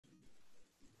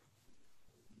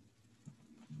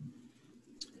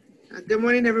Good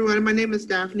morning, everyone. My name is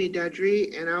Daphne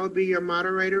Dudry, and I will be your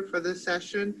moderator for this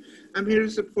session. I'm here to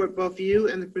support both you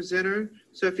and the presenter.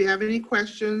 So if you have any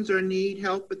questions or need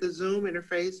help with the Zoom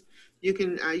interface, you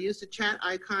can use the chat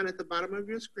icon at the bottom of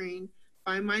your screen,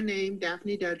 find my name,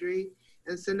 Daphne Dudry,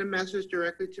 and send a message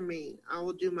directly to me. I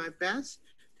will do my best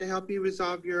to help you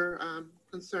resolve your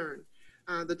concern.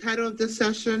 The title of this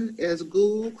session is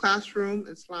Google Classroom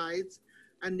and Slides,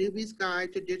 a newbie's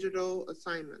guide to digital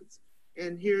assignments.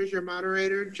 And here's your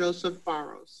moderator, Joseph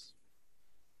Barros.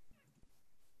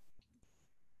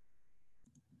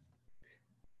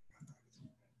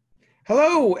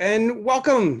 Hello and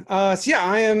welcome. So yeah,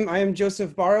 I am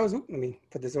Joseph Barros. Ooh, let me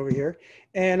put this over here.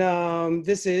 And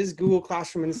this is Google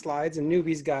Classroom and Slides, a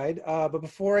newbie's guide. But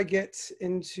before I get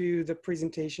into the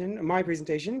presentation, my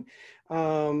presentation,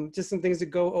 just some things to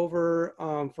go over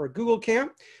for Google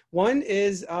Camp. One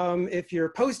is if you're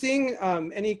posting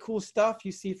any cool stuff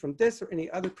you see from this or any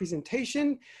other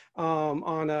presentation on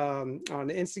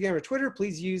Instagram or Twitter,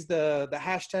 please use the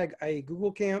hashtag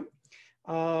 #IGoogleCamp.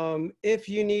 If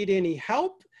you need any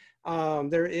help,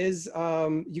 there is,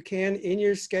 you can in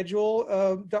your schedule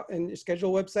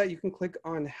website, you can click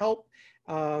on help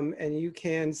and you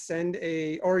can send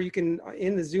or you can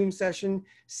in the Zoom session,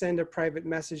 send a private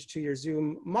message to your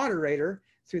Zoom moderator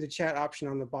through the chat option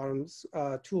on the bottom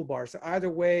toolbar. So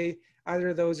either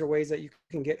of those are ways that you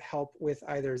can get help with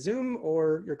either Zoom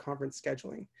or your conference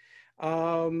scheduling.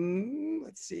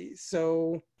 Let's see.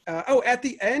 So, at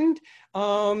the end,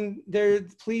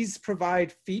 please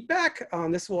provide feedback.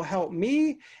 This will help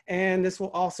me, and this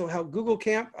will also help Google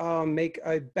Camp make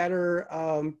a better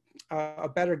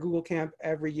Google Camp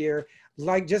every year,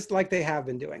 just like they have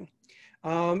been doing.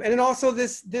 And then also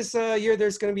this year,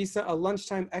 there's going to be a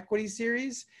lunchtime equity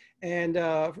series, and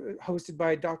hosted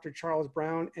by Dr. Charles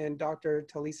Brown and Dr.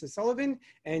 Talisa Sullivan.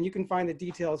 And you can find the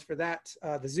details for that,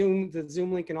 the Zoom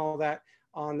link and all that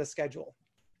on the schedule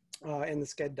in the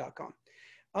sched.com.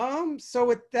 So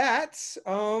with that,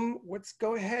 let's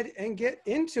go ahead and get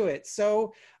into it.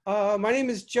 So my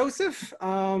name is Joseph.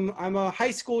 I'm a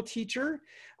high school teacher.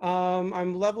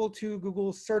 I'm level 2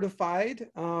 Google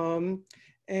certified.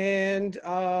 And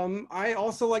I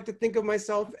also like to think of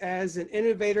myself as an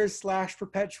innovator /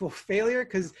 perpetual failure,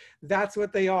 because that's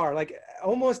what they are. Like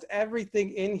almost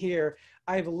everything in here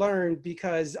I've learned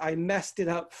because I messed it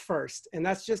up first. And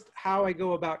that's just how I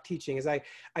go about teaching, is I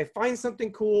find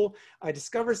something cool, I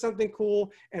discover something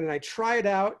cool, and I try it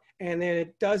out, and then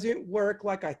it doesn't work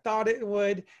like I thought it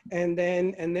would, and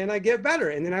then I get better,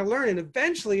 and then I learn, and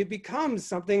eventually it becomes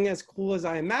something as cool as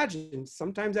I imagined,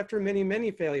 sometimes after many,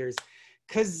 many failures.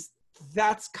 Because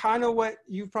that's kind of what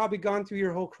you've probably gone through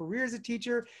your whole career as a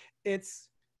teacher. It's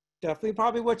definitely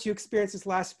probably what you experienced this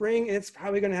last spring, and it's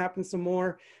probably going to happen some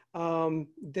more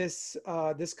this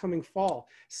coming fall.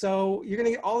 So you're going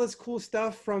to get all this cool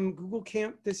stuff from Google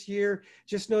Camp this year.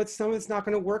 Just know that some of it's not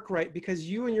going to work right because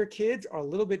you and your kids are a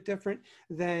little bit different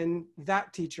than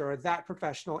that teacher or that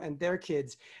professional and their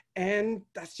kids. And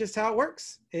that's just how it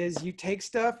works, is you take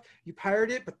stuff, you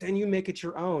pirate it, but then you make it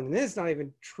your own. And then it's not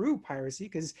even true piracy,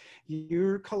 because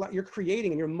you're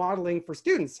creating and you're modeling for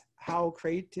students how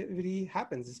creativity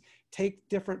happens, is take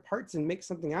different parts and make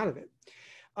something out of it.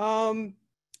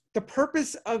 The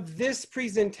purpose of this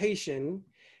presentation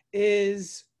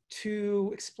is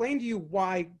to explain to you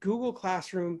why Google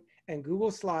Classroom and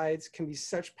Google Slides can be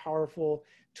such powerful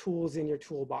tools in your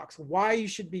toolbox, why you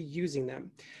should be using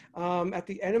them. At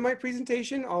the end of my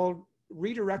presentation, I'll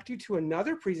redirect you to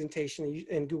another presentation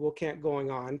in Google Camp going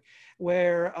on,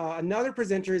 where another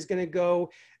presenter is going to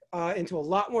go into a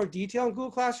lot more detail in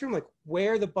Google Classroom, like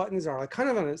where the buttons are, like kind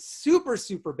of on a super,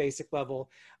 super basic level,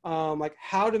 like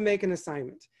how to make an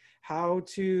assignment, how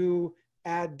to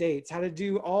add dates, how to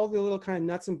do all the little kind of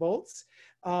nuts and bolts.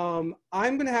 I'm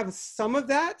going to have some of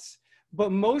that,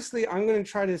 but mostly I'm going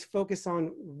to try to focus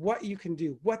on what you can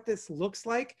do, what this looks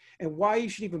like, and why you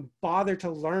should even bother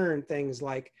to learn things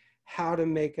like how to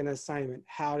make an assignment,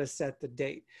 how to set the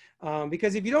date.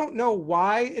 Because if you don't know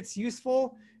why it's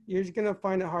useful, you're going to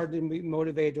find it hard to be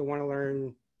motivated to want to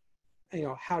learn,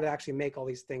 how to actually make all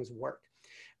these things work.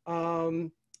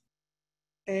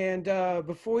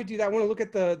 Before we do that, I want to look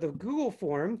at the Google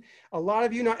form. A lot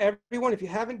of you, not everyone, if you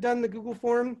haven't done the Google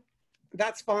form,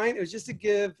 that's fine. It was just to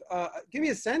give me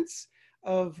a sense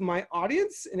of my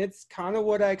audience, and it's kind of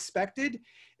what I expected.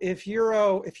 If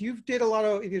you did a lot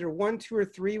of either 1, 2, or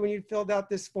 3 when you filled out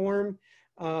this form,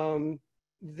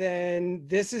 then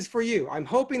this is for you. I'm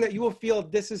hoping that you will feel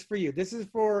this is for you. This is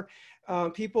for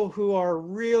people who are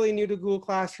really new to Google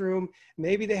Classroom.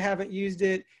 Maybe they haven't used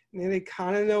it. Maybe they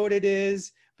kind of know what it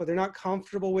is, but they're not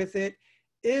comfortable with it.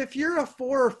 If you're a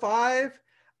 4 or 5,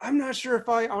 I'm not sure if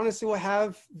I honestly will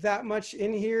have that much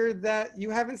in here that you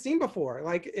haven't seen before.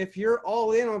 Like if you're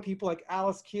all in on people like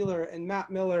Alice Keeler and Matt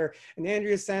Miller and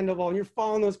Andrea Sandoval, and you're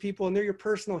following those people and they're your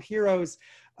personal heroes,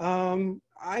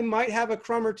 I might have a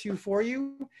crumb or two for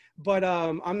you, but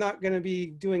I'm not going to be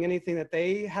doing anything that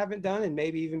they haven't done and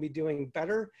maybe even be doing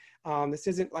better. This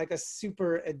isn't like a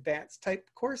super advanced type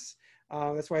course.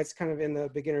 That's why it's kind of in the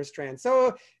beginner strand.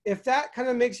 So if that kind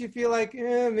of makes you feel like,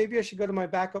 maybe I should go to my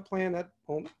backup plan, that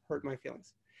won't hurt my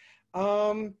feelings.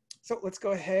 So let's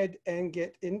go ahead and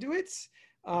get into it.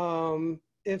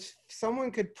 If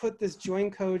someone could put this join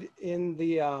code in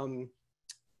the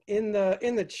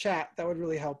chat, that would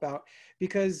really help out,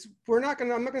 because I'm not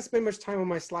gonna spend much time on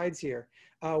my slides here.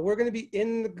 We're gonna be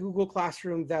in the Google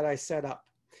Classroom that I set up.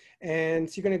 And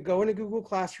so you're going to go into Google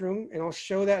Classroom, and I'll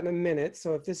show that in a minute.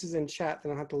 So if this is in chat,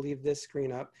 then I'll have to leave this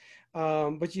screen up.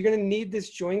 But you're going to need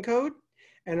this join code.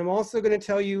 And I'm also going to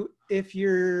tell you, if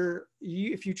you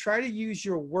try to use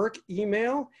your work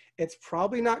email, it's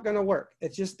probably not going to work.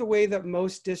 It's just the way that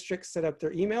most districts set up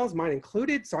their emails, mine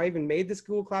included. So I even made this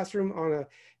Google Classroom on a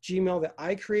Gmail that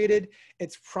I created.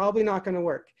 It's probably not going to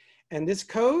work. And this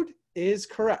code is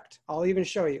correct. I'll even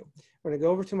show you. I'm going to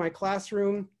go over to my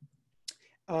classroom.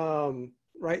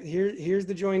 Right here, here's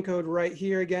the join code right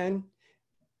here again.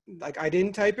 Like I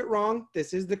didn't type it wrong.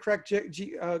 This is the correct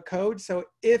code. So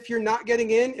if you're not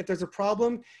getting in, if there's a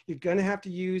problem, you're going to have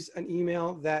to use an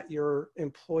email that your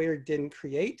employer didn't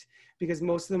create, because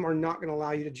most of them are not going to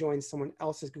allow you to join someone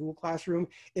else's Google Classroom.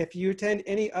 If you attend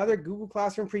any other Google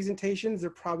Classroom presentations, they're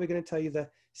probably going to tell you the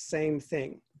same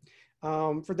thing.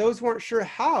 For those who aren't sure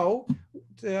how,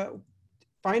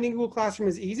 finding Google Classroom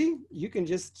is easy. You can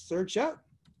just search up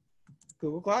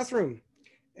Google Classroom,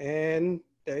 and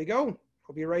there you go.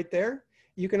 It'll be right there.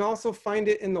 You can also find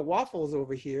it in the waffles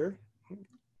over here,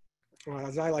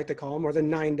 as I like to call them, or the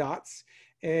 9 dots.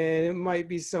 And it might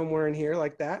be somewhere in here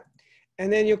like that.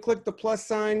 And then you'll click the plus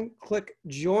sign, click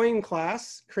join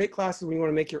class, create classes when you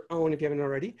want to make your own if you haven't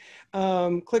already.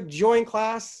 Click join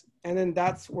class, and then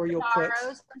that's where you'll put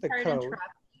the code. You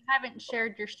haven't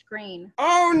shared your screen.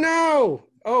 Oh no!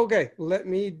 Okay, let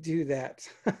me do that.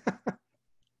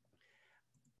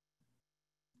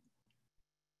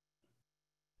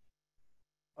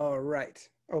 All right.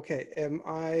 Okay.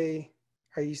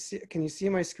 Can you see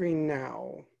my screen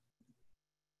now?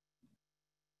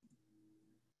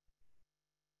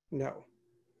 No.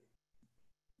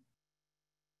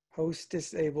 Host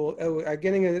disabled. Oh, I'm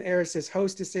getting an error that says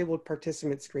host disabled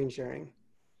participant screen sharing.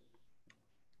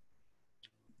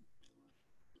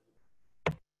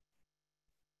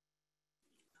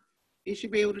 You should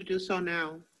be able to do so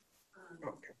now.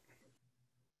 Okay.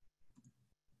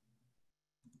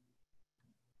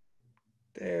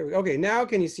 There we go. Okay, now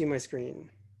can you see my screen?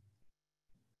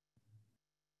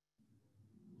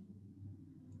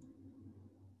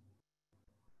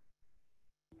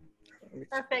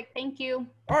 Perfect, thank you.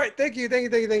 All right, thank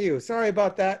you. Sorry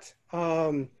about that.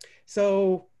 All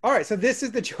right, so this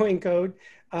is the join code,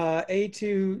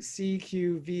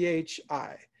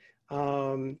 A2CQVHI.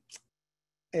 So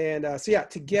yeah,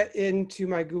 to get into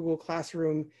my Google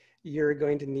Classroom, you're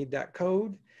going to need that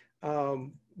code.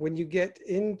 When you get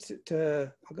into,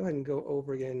 I'll go ahead and go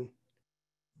over again.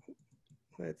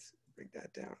 Let's break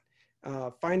that down.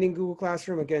 Finding Google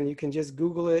Classroom, again, you can just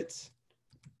Google it.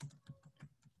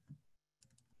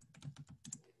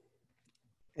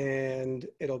 And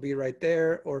it'll be right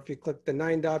there. Or if you click the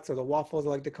 9 dots or the waffles, I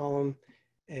like to call them,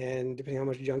 and depending on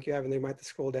how much junk you have in there, you might have to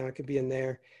scroll down, it could be in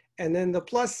there. And then the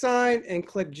plus sign and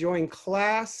click join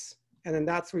class. And then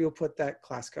that's where you'll put that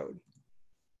class code.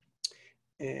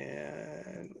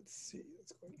 And let's see,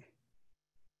 let's go.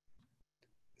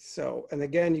 So, and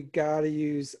again, you gotta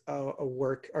use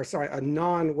a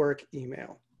non-work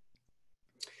email.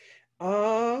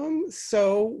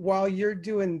 So while you're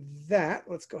doing that,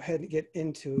 let's go ahead and get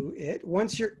into it.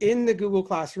 Once you're in the Google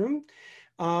Classroom,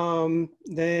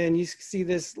 then you see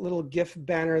this little GIF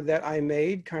banner that I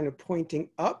made kind of pointing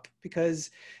up,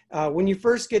 because when you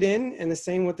first get in, and the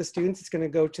same with the students, it's going to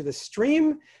go to the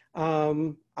stream.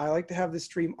 I like to have the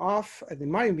stream off. They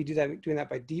might even be doing that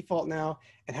by default now,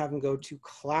 and have them go to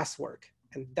classwork.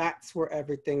 And that's where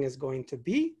everything is going to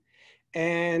be.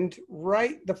 And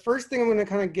the first thing I'm going to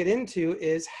kind of get into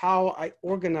is how I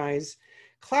organize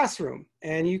Classroom.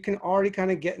 And you can already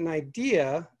kind of get an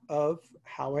idea of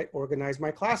how I organize my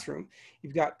classroom.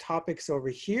 You've got topics over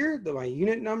here, my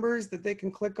unit numbers that they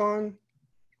can click on.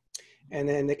 And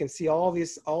then they can see all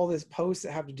this posts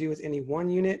that have to do with any one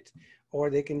unit, or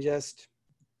they can just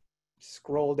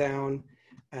scroll down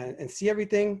and see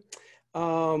everything.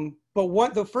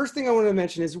 But the first thing I want to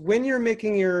mention is when you're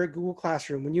making your Google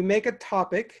Classroom, when you make a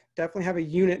topic, definitely have a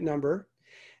unit number.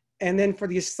 And then for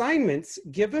the assignments,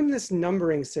 give them this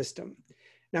numbering system.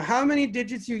 Now, how many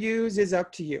digits you use is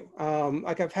up to you.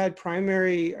 Like I've had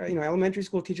primary, elementary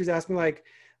school teachers ask me like,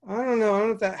 I don't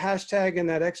know if that hashtag and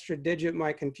that extra digit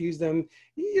might confuse them.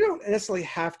 You don't necessarily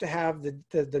have to have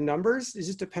the numbers. It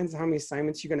just depends on how many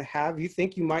assignments you're going to have. You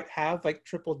think you might have like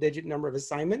triple digit number of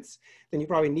assignments, then you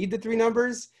probably need the 3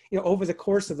 numbers, over the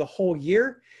course of the whole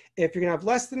year. If you're going to have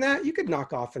less than that, you could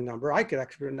knock off a number. I could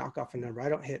actually knock off a number. I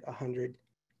don't hit 100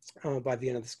 by the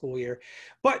end of the school year,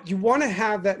 but you want to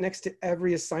have that next to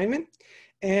every assignment.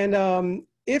 And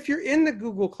if you're in the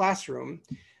Google Classroom,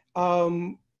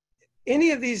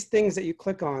 any of these things that you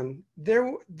click on,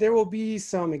 there will be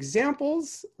some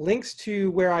examples, links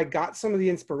to where I got some of the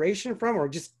inspiration from, or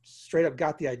just straight up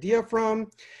got the idea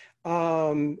from.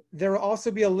 There will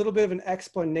also be a little bit of an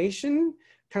explanation,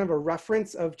 kind of a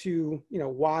reference to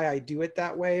why I do it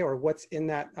that way, or what's in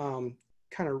that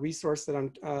kind of resource that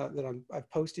I've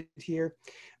posted here.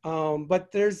 But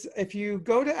if you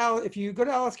go to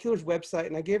Alice Keeler's website,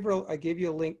 and I gave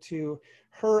you a link to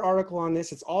her article on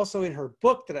this. It's also in her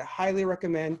book that I highly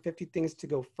recommend, 50 Things to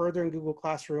Go Further in Google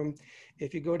Classroom.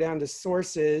 If you go down to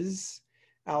sources,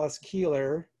 Alice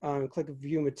Keeler, click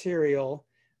view material,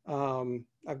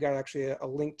 I've got actually a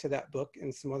link to that book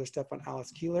and some other stuff on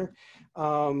Alice Keeler,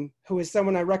 who is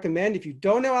someone I recommend. If you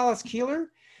don't know Alice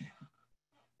Keeler,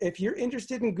 if you're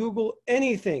interested in Google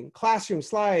anything, classroom,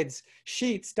 slides,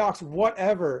 sheets, docs,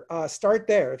 whatever, start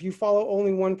there. If you follow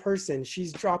only one person,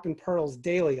 she's dropping pearls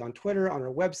daily on Twitter, on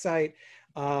her website.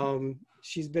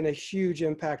 She's been a huge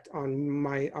impact on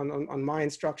my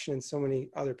instruction and so many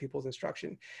other people's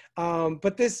instruction.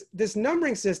 But this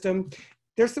numbering system,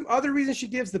 there's some other reasons she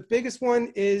gives. The biggest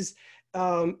one is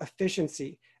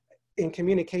efficiency in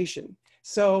communication.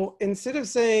 So instead of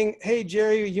saying, hey,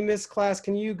 Jerry, you missed class,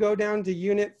 can you go down to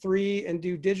unit 3 and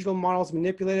do digital models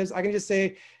manipulatives? I can just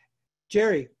say,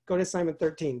 Jerry, go to assignment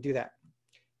 13, do that.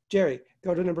 Jerry,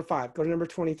 go to number 5, go to number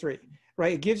 23,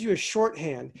 right? It gives you a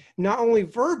shorthand, not only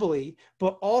verbally,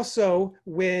 but also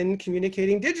when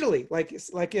communicating digitally. Like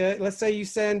let's say you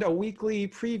send a weekly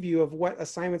preview of what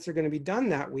assignments are going to be done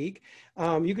that week.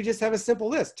 You could just have a simple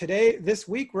list. This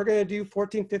week, we're going to do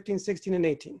 14, 15, 16, and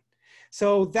 18.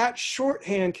 So that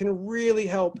shorthand can really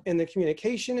help in the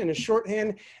communication and a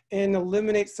shorthand, and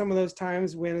eliminate some of those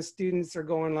times when students are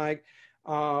going like,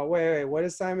 wait, what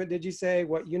assignment did you say?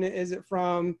 What unit is it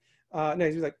from? No,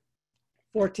 he's like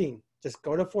 14, just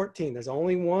go to 14. There's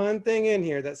only one thing in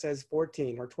here that says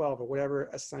 14 or 12 or whatever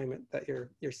assignment that you're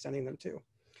sending them to.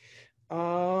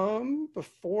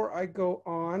 Before I go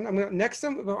on, I'm gonna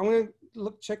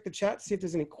check the chat, see if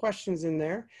there's any questions in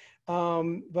there.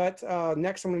 Next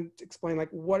I'm going to explain like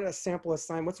what a sample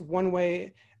assignment, what's one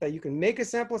way that you can make a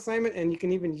sample assignment, and you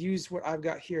can even use what I've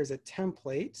got here as a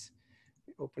template.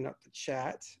 Open up the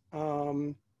chat.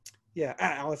 Yeah,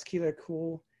 Alice Keeler,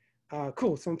 cool.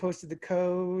 Cool, someone posted the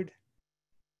code.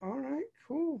 All right,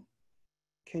 cool.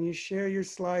 Can you share your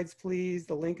slides, please?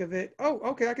 The link of it. Oh,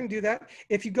 okay, I can do that.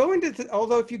 If you go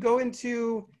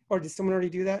into, or did someone already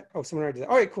do that? Oh, someone already did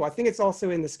that. All right, cool. I think it's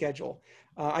also in the schedule.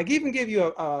 I even gave you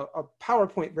a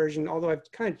PowerPoint version, although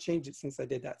I've kind of changed it since I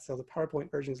did that. So the PowerPoint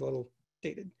version is a little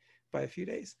dated by a few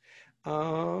days.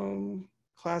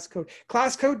 Class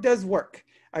code does work.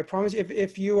 I promise you,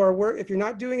 if you're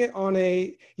not doing it on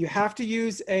you have to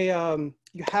use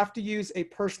a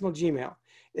personal Gmail.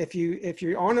 If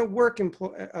you're on a work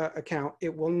account,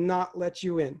 it will not let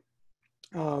you in.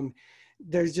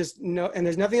 There's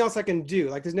nothing else I can do.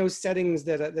 Like there's no settings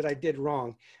that I did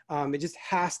wrong. It just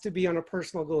has to be on a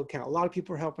personal Google account. A lot of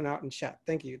people are helping out in chat.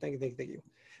 Thank you.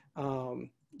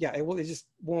 Yeah, it just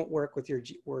won't work with your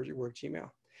work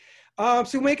Gmail.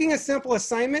 So making a sample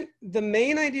assignment, the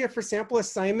main idea for sample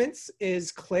assignments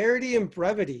is clarity and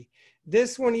brevity.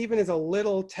 This one even is a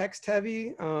little text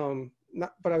heavy,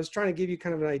 but I was trying to give you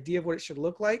kind of an idea of what it should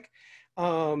look like.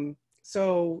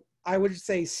 So I would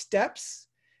say steps.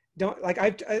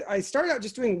 I started out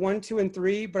just doing 1, 2, and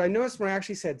 3, but I noticed when I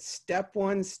actually said step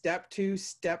 1, step 2,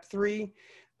 step 3,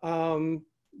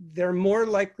 they're more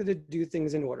likely to do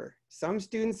things in order. Some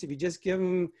students, if you just give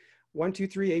them 1, 2,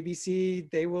 3, ABC,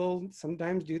 they will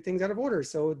sometimes do things out of order.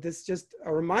 So this is just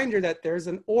a reminder that there's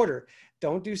an order.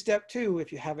 Don't do step 2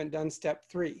 if you haven't done step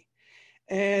 3.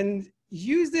 And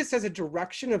use this as a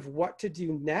direction of what to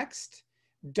do next.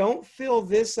 Don't fill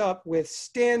this up with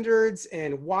standards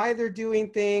and why they're doing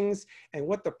things and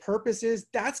what the purpose is.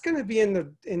 That's going to be in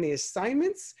the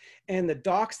assignments and the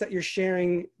docs that you're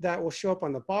sharing that will show up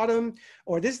on the bottom.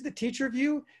 Or this is the teacher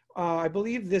view. I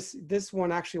believe this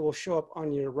one actually will show up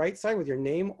on your right side with your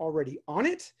name already on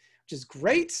it, which is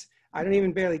great. I don't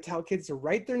even barely tell kids to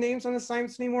write their names on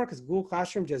assignments anymore because Google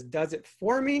Classroom just does it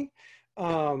for me.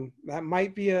 That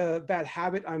might be a bad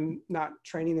habit I'm not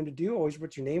training them to do, always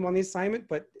put your name on the assignment,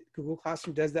 but Google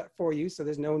Classroom does that for you, so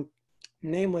there's no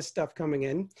nameless stuff coming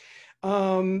in.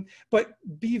 But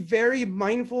be very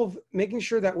mindful of making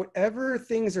sure that whatever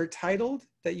things are titled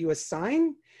that you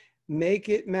assign, make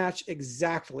it match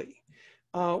exactly.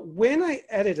 When I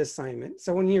edit assignment,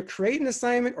 so when you create an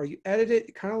assignment or you edit it,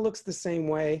 it kind of looks the same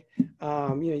way.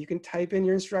 You can type in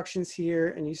your instructions here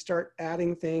and you start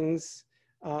adding things,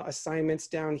 assignments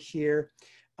down here.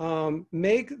 I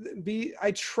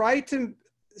try to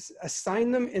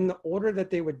assign them in the order that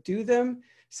they would do them.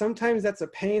 Sometimes that's a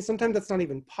pain, sometimes that's not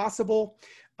even possible.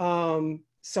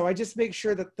 So I just make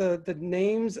sure that the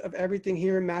names of everything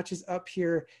here matches up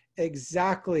here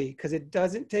exactly, because it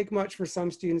doesn't take much for some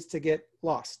students to get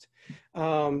lost.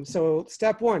 So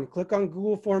step one, click on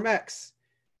Google Form X.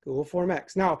 Google Form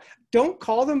X. Now, don't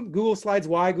call them Google Slides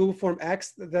Y, Google Form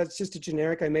X. That's just a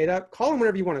generic I made up. Call them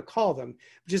whatever you want to call them.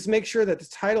 Just make sure that the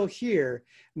title here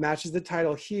matches the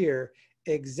title here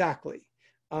exactly.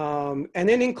 And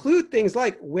then include things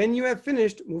like, when you have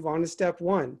finished, move on to step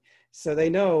one. So they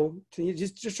know,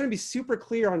 just trying to be super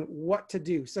clear on what to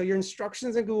do. So your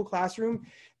instructions in Google Classroom,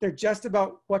 they're just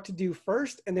about what to do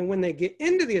first. And then when they get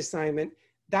into the assignment,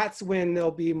 that's when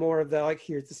there'll be more of the, like,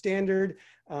 here's the standard,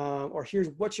 or here's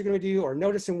what you're going to do, or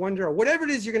notice and wonder, or whatever it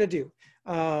is you're going to do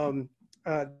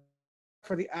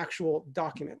for the actual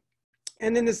document.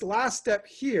 And then this last step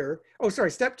here,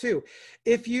 step two.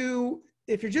 If you're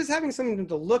just having something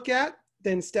to look at,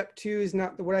 then step two is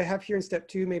not what I have here in step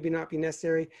two, maybe not be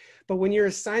necessary. But when you're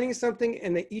assigning something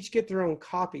and they each get their own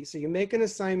copy, so you make an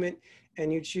assignment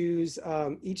and you choose,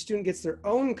 each student gets their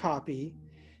own copy,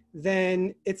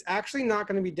 then it's actually not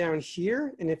going to be down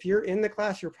here. And if you're in the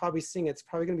class, you're probably seeing it's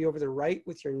probably going to be over the right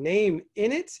with your name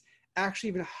in it, actually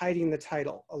even hiding the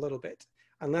title a little bit,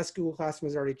 unless Google Classroom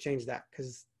has already changed that,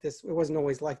 because it wasn't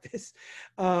always like this.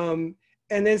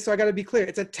 And then, so I got to be clear,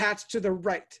 it's attached to the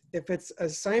right. If it's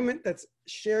assignment that's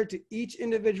shared to each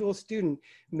individual student,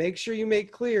 make sure you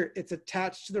make clear it's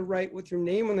attached to the right with your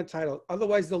name on the title.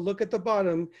 Otherwise, they'll look at the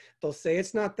bottom, they'll say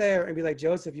it's not there and be like,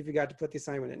 Joseph, you forgot to put the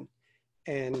assignment in.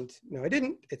 And no, I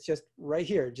didn't. It's just right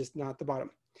here, just not the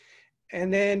bottom.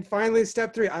 And then finally,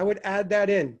 step three, I would add that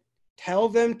in. Tell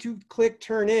them to click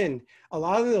turn in. A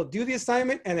lot of them, they'll do the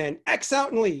assignment and then X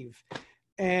out and leave.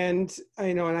 And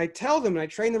I tell them, and I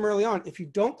train them early on, if you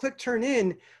don't click turn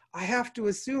in, I have to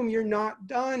assume you're not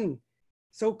done.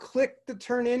 So click the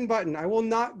turn in button. I will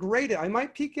not grade it. I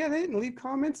might peek at it and leave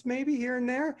comments maybe here and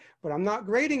there, but I'm not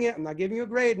grading it. I'm not giving you a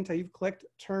grade until you've clicked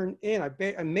turn in. I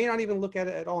may not even look at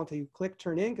it at all until you click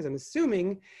turn in, because I'm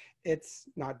assuming it's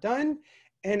not done.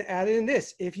 And add in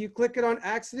this. If you click it on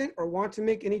accident or want to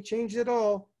make any changes at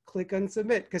all, click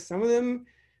unsubmit, because some of them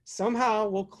somehow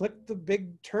will click the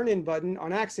big turn in button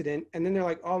on accident. And then they're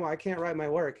like, oh, I can't write my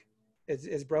work.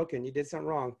 It's broken. You did something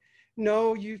wrong.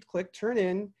 No, you click turn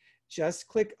in, just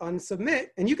click unsubmit.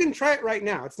 And you can try it right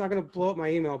now. It's not going to blow up my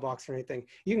email box or anything.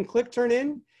 You can click turn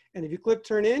in. And if you click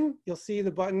turn in, you'll see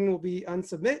the button will be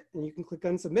unsubmit, and you can click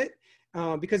unsubmit.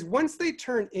 Because once they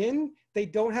turn in, they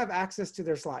don't have access to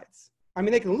their slides. I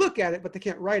mean, they can look at it, but they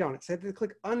can't write on it. So they have to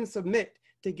click unsubmit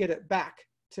to get it back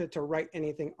to write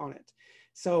anything on it.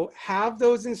 So have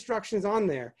those instructions on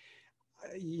there.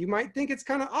 You might think it's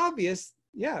kind of obvious.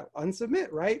 Yeah, unsubmit,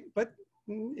 right? But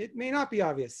it may not be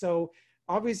obvious. So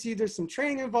obviously there's some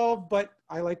training involved, but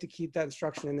I like to keep that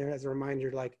instruction in there as a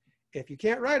reminder, like, if you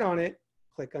can't write on it,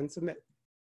 click unsubmit.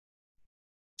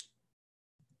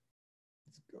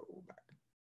 Let's go back.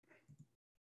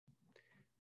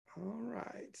 All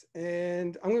right,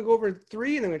 and I'm gonna go over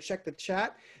 3 and I'm gonna check the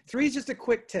chat. 3 is just a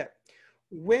quick tip.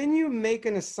 When you make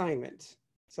an assignment,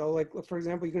 so like, for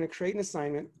example, you're gonna create an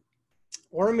assignment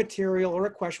or a material or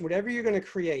a question, whatever you're gonna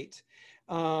create,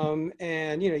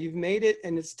 and you've made it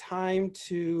and it's time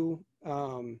to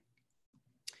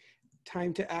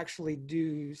actually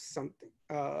do something.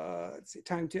 Let's see,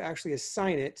 time to actually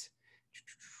assign it.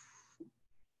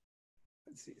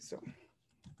 Let's see, so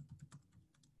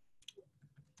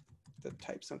to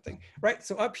type something, right?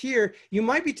 So up here, you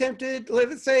might be tempted,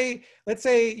 let's say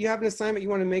you have an assignment you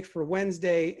want to make for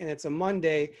Wednesday and it's a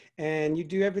Monday and you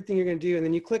do everything you're going to do and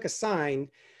then you click assign.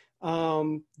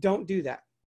 Don't do that.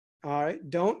 All right,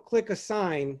 don't click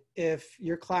assign if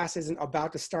your class isn't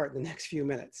about to start in the next few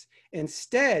minutes.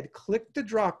 Instead, click the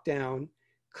drop down,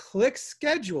 click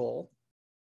schedule,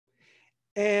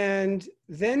 and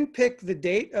then pick the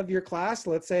date of your class.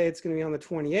 Let's say it's going to be on the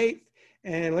 28th.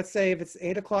 And let's say if it's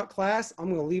 8 o'clock class, I'm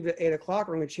going to leave it at 8 o'clock,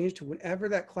 or I'm going to change to whenever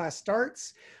that class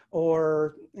starts.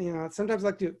 Or, you know, sometimes I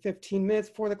like to do it 15 minutes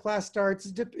before the class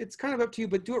starts. It's kind of up to you,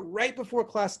 but do it right before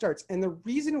class starts. And the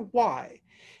reason why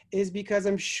is because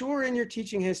I'm sure in your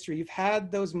teaching history, you've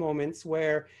had those moments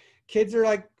where kids are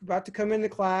like about to come into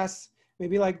class,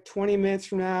 maybe like 20 minutes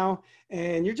from now,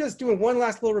 and you're just doing one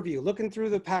last little review, looking through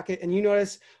the packet, and you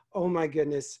notice, oh my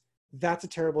goodness, that's a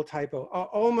terrible typo.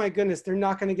 Oh my goodness, they're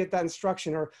not going to get that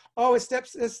instruction. Or, oh, it's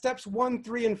steps 1,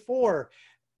 3, and 4,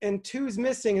 and 2 is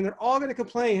missing, and they're all going to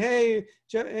complain. Hey,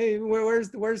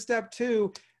 where's step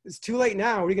 2? It's too late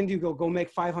now. What are you going to do? Go make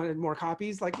 500 more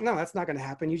copies? Like, no, that's not going to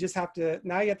happen. You just have to,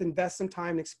 now you have to invest some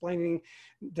time in explaining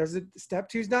there's a step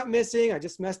 2's not missing. I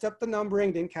just messed up the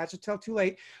numbering, didn't catch it till too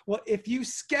late. Well, if you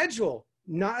schedule,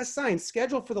 not assign,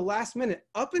 schedule for the last minute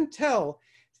up until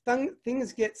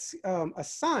things get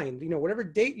assigned, you know, whatever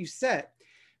date you set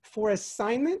for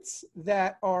assignments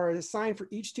that are assigned for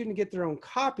each student to get their own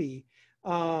copy.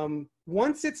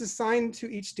 Once it's assigned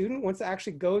to each student, once it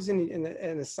actually goes in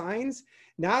and assigns,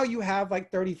 now you have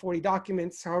like 30, 40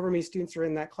 documents, however many students are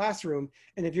in that classroom.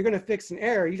 And if you're going to fix an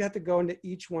error, you'd have to go into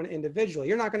each one individually.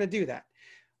 You're not going to do that.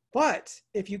 But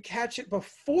if you catch it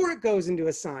before it goes into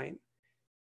assign,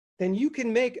 then you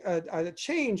can make a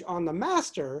change on the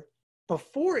master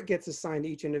before it gets assigned to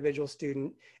each individual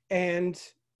student. And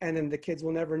then the kids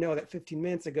will never know that 15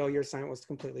 minutes ago, your assignment was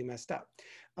completely messed up.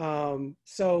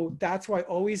 So that's why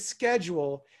always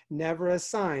schedule, never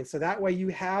assign. So that way you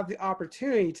have the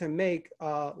opportunity to make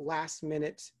last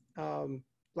minute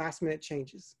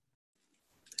changes.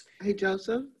 Hey,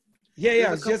 Joseph. Yeah.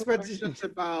 There's a couple questions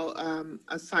about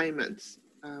assignments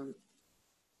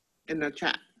in the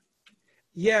chat.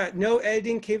 Yeah, no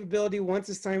editing capability once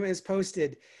assignment is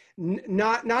posted.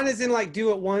 Not as in like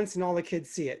do it once and all the kids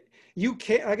see it. You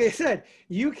can, like I said,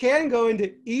 you can go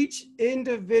into each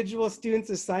individual student's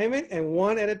assignment and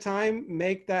one at a time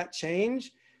make that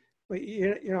change. But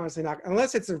you're honestly not,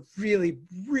 unless it's a really,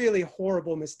 really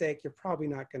horrible mistake, you're probably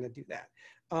not going to do that.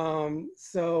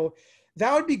 So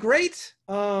that would be great.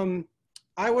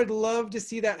 I would love to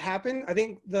see that happen. I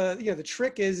think the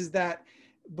trick is that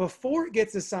before it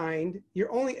gets assigned,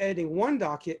 you're only editing one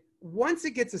docket. Once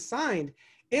it gets assigned,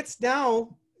 it's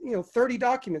now 30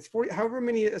 documents, 40, however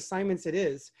many assignments it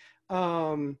is.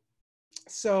 Yeah,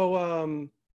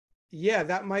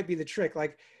 that might be the trick.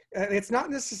 Like, it's not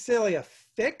necessarily a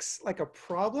fix, like a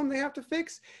problem they have to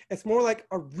fix. It's more like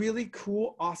a really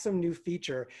cool, awesome new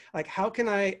feature. Like, how can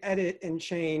I edit and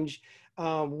change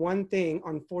one thing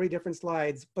on 40 different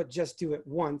slides, but just do it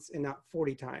once and not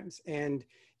 40 times? And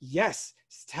yes,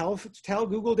 tell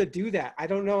Google to do that. I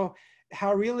don't know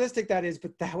how realistic that is,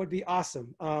 but that would be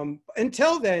awesome.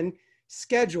 Until then,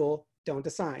 schedule, don't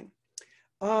assign.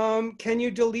 Can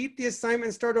you delete the assignment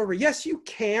and start over? Yes, you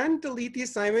can delete the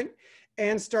assignment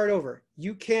and start over.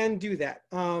 You can do that.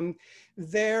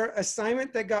 Their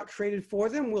assignment that got created for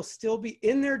them will still be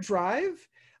in their drive.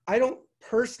 I don't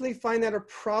personally find that a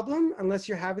problem unless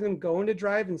you're having them go into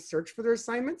Drive and search for their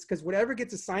assignments, because whatever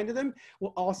gets assigned to them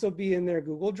will also be in their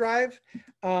Google Drive.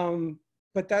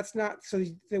 But that's not, so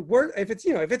the word, if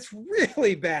it's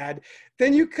really bad,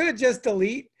 then you could just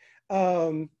delete,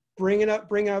 bring up,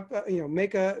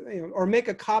 make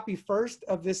a copy first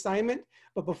of the assignment,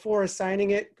 but before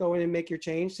assigning it, go in and make your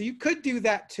change. So you could do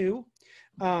that too.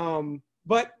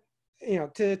 But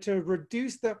to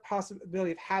reduce the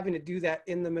possibility of having to do that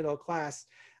in the middle of class,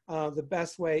 the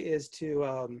best way is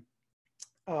to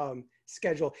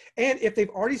schedule. And if they've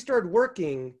already started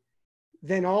working,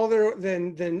 then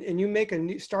and you make a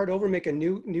new, start over, make a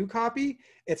new copy,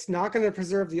 it's not going to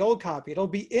preserve the old copy. It'll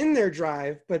be in their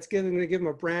drive, but it's going to give them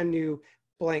a brand new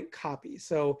blank copy.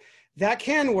 So that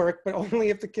can work, but only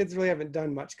if the kids really haven't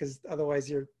done much, because otherwise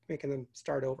you're making them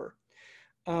start over.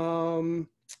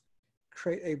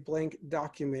 Create a blank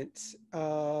document,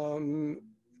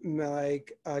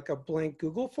 like a blank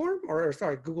Google form, or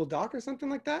sorry, Google Doc or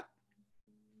something like that.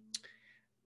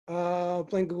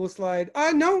 Blank Google slide.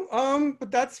 No, but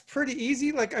that's pretty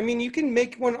easy. Like, I mean, you can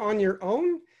make one on your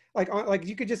own. Like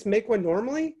you could just make one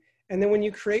normally, and then when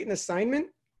you create an assignment,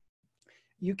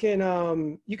 you can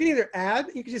either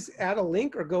you can just add a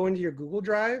link or go into your Google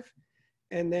Drive,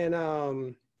 and then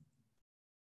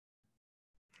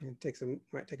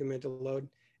might take a minute to load,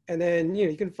 and then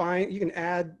you can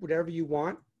add whatever you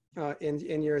want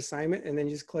in your assignment, and then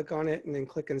you just click on it and then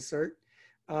click insert.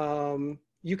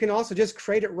 You can also just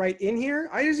create it right in here.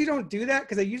 I usually don't do that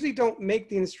because I usually don't make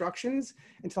the instructions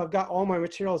until I've got all my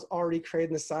materials already created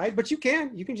on the side, but you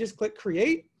can just click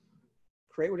create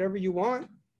whatever you want.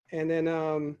 And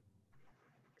then,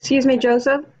 excuse me,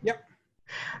 Joseph. Yep.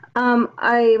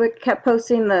 Kept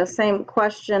posting the same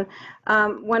question.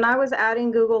 When I was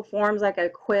adding Google Forms, like a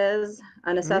quiz,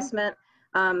 an Mhm. assessment,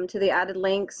 to the added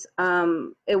links,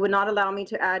 it would not allow me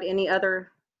to add any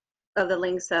other of the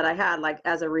links that I had, like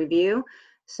as a review.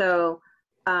 So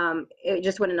it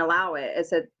just wouldn't allow it. It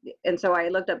said, and so I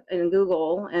looked up in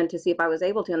Google and to see if I was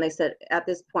able to, and they said at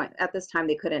this point, at this time,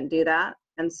 they couldn't do that.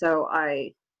 And so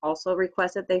I also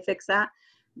requested they fix that.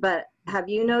 But have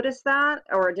you noticed that,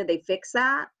 or did they fix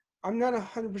that? I'm not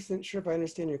 100% sure if I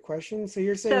understand your question. So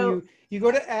you're saying So you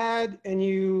go to add and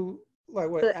you like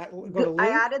what the go to I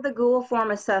link? added the Google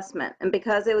form assessment, and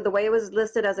because the way it was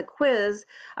listed as a quiz,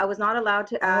 I was not allowed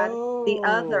to add the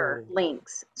other Oh.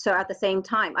 links. So at the same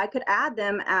time, I could add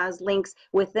them as links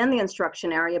within the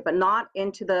instruction area, but not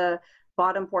into the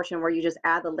bottom portion where you just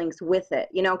add the links with it.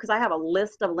 You know, because I have a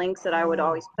list of links that I would Oh.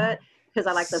 always put because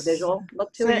I like the S- visual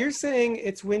look to So it. you're saying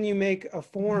it's when you make a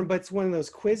form, but it's one of those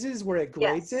quizzes where it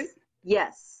grades it? Yes,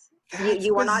 yes. That's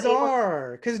You are not able.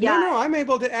 bizarre. Because Yeah. no, I'm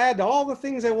able to add all the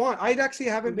things I want. I actually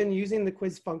haven't Mhm. been using the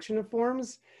quiz function of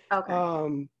forms. Okay.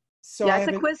 So Yeah, I it's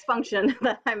a haven't. quiz function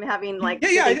that I'm having. Like, Yeah,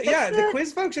 did yeah, they fix yeah. The it?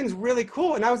 quiz function is really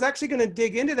cool. And I was actually going to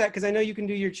dig into that because I know you can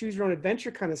do your choose your own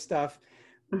adventure kind of stuff.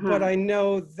 But Hmm. I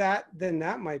know that then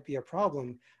that might be a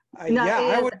problem. No, Yeah, it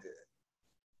is. I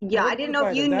Yeah, I would didn't know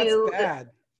if notify you them. That's knew that. bad.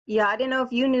 Yeah, I didn't know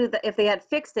if you knew that if they had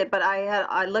fixed it, but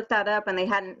I looked that up and they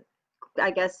hadn't,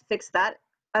 I guess, fixed that.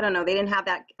 I don't know. They didn't have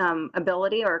that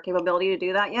ability or capability to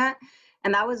do that yet,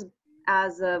 and that was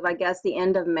as of, I guess, the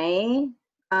end of May.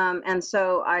 And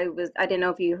so I didn't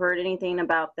know if you heard anything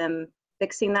about them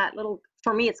fixing that little.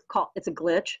 For me, it's a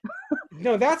glitch.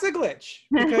 No, that's a glitch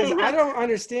because You I know? don't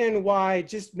understand why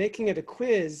just making it a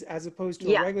quiz as opposed to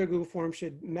a Yeah, regular Google form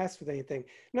should mess with anything.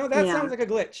 No, that yeah. sounds like a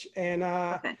glitch. And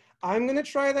Okay, I'm going to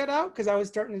try that out because I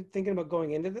was thinking about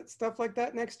going into that stuff like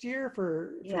that next year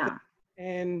for things. yeah.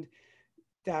 And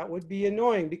that would be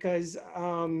annoying because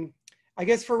I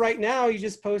guess for right now, you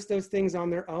just post those things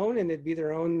on their own and it'd be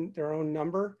their own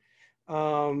number.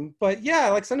 But yeah,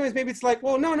 like sometimes maybe it's like,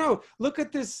 well, no, look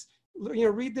at this,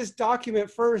 read this document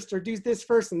first or do this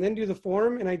first and then do the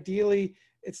form. And ideally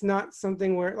it's not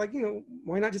something where like,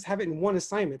 why not just have it in one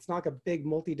assignment? It's not like a big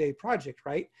multi-day project,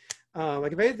 right?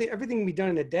 Like if everything can be done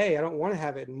in a day, I don't want to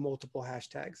have it in multiple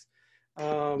hashtags.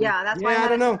 Yeah, that's why I Yeah, I had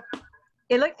don't it. know.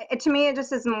 To me, it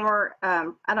just is more,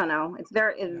 I don't know, it's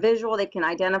Yeah. visual. They can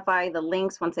identify the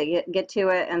links once they get to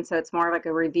it. And so it's more like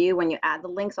a review when you add the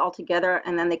links all together,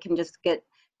 and then they can just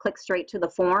click straight to the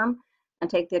form and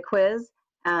take the quiz.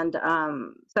 And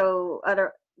so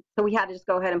we had to just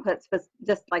go ahead and put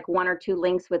just like one or two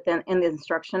links in the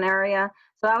instruction area.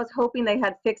 So I was hoping they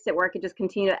had fixed it where I could just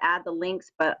continue to add the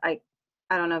links, but I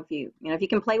don't know if you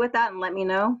can play with that and let me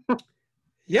know.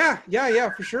 Yeah,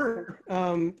 for sure.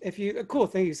 Cool,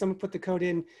 thank you. Someone put the code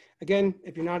in. Again,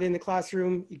 if you're not in the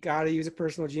classroom, you got to use a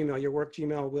personal Gmail. Your work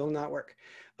Gmail will not work.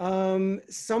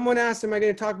 Someone asked, am I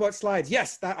going to talk about slides?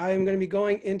 Yes, I am going to be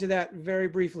going into that very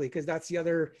briefly because that's the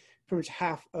other pretty much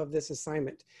half of this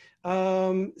assignment.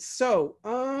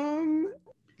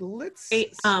 Let's,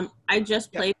 I just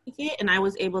yeah. played with it and I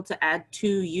was able to add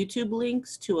 2 YouTube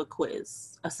links to a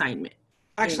quiz assignment.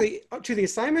 Actually, to the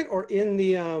assignment or in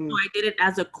the, So I did it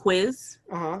as a quiz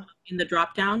in the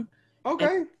drop down.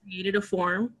 Okay. And created a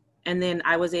form, and then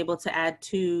I was able to add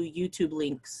 2 YouTube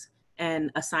links and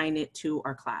assign it to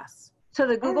our class. So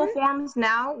the Google right. Forms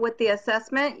now with the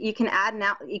assessment, you can add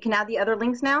the other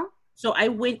links now? So I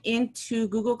went into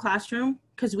Google Classroom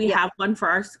because we have one for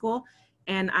our school,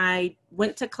 and I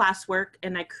went to classwork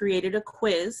and I created a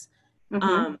quiz.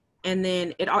 Mm-hmm. And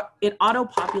then it auto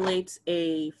populates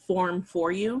a form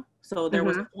for you. So there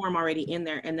was a form already in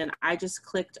there, and then I just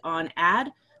clicked on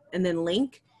add and then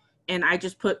link, and I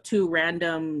just put 2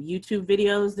 random YouTube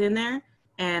videos in there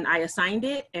and I assigned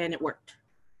it and it worked.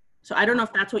 So I don't know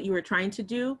if that's what you were trying to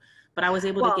do, but I was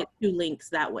able to get 2 links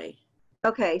that way.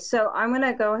 Okay, so I'm going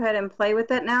to go ahead and play with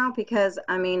it now because,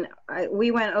 I mean, we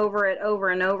went over it over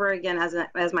and over again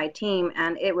as my team,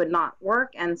 and it would not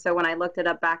work. And so when I looked it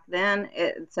up back then,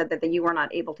 it said that you were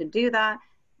not able to do that.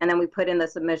 And then we put in the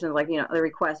submissions, like, the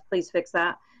request, please fix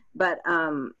that. But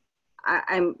I'm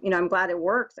glad it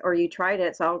works, or you tried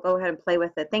it. So I'll go ahead and play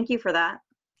with it. Thank you for that.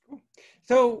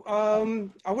 So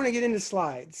I want to get into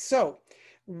slides. So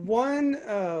one,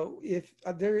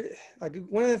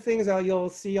 one of the things you'll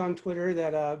see on Twitter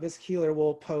that Ms. Keeler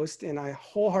will post, and I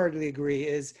wholeheartedly agree,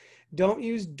 is don't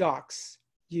use docs,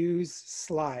 use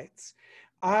slides.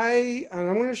 And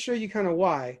I'm going to show you kind of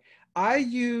why. I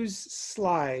use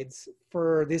slides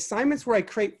for the assignments where I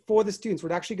create for the students.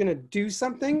 We're actually going to do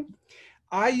something.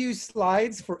 I use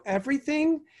slides for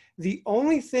everything. The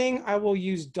only thing I will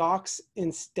use docs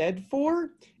instead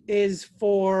for is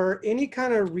for any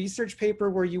kind of research paper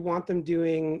where you want them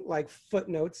doing like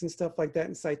footnotes and stuff like that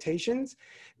and citations.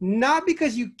 Not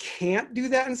because you can't do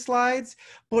that in slides,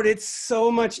 but it's so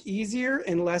much easier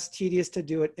and less tedious to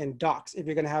do it in docs if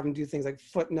you're going to have them do things like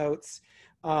footnotes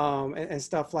and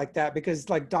stuff like that, because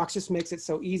like docs just makes it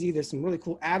so easy. There's some really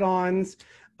cool add-ons,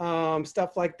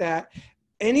 stuff like that.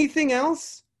 Anything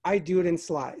else, I do it in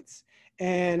slides.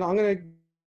 And I'm going to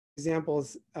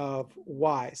examples of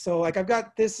why. So like I've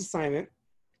got this assignment.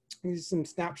 These are some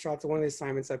snapshots of one of the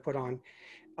assignments I put on.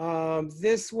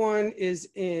 This one is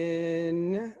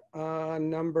in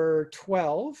number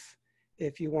 12,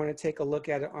 if you want to take a look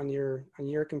at it on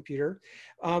your computer.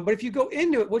 But if you go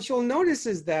into it, what you'll notice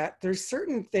is that there's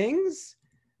certain things,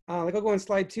 like I'll go on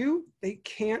slide 2, they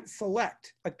can't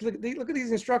select. Like look at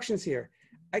these instructions here.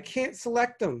 I can't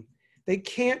select them. They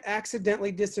can't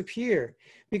accidentally disappear,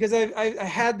 because I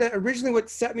had that originally.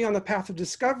 What set me on the path of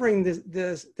discovering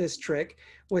this trick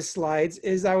with slides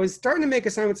is I was starting to make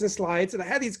assignments in slides, and I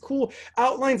had these cool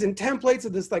outlines and templates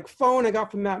of this like phone I got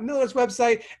from Matt Miller's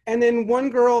website. And then one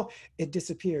girl, it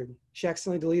disappeared. She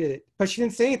accidentally deleted it, but she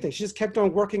didn't say anything. She just kept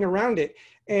on working around it.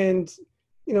 And,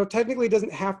 you know, technically it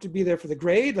doesn't have to be there for the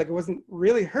grade. Like it wasn't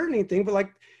really hurting anything, but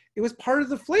like it was part of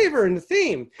the flavor and the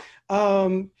theme.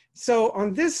 So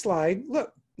on this slide,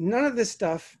 look, none of this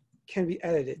stuff can be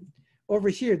edited. Over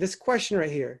here, this question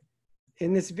right here,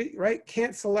 in this video, right,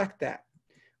 can't select that,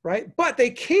 right? But they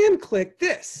can click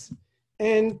this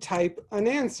and type an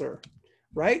answer,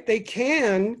 right? They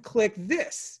can click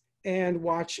this and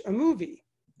watch a movie.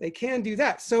 They can do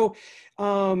that. So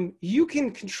you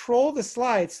can control the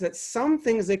slides so that some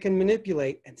things they can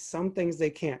manipulate and some things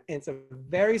they can't. And it's a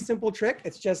very simple trick.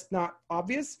 It's just not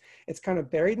obvious. It's kind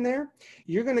of buried in there.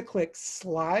 You're going to click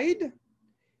slide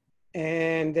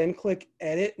and then click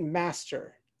edit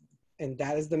master. And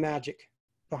that is the magic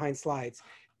behind slides.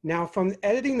 Now from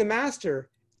editing the master,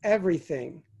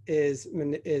 everything is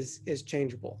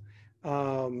changeable.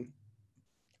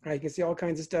 You can see all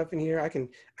kinds of stuff in here. I can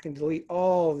delete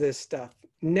all this stuff.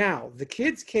 Now the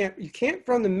kids can't. You can't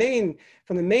from the main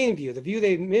view, the view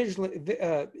they visually,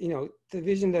 you know, the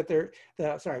vision that they're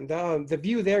the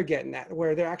view they're getting at,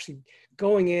 where they're actually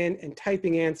going in and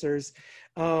typing answers,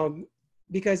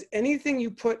 because anything you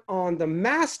put on the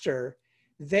master,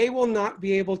 they will not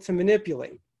be able to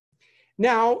manipulate.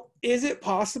 Now, is it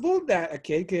possible that a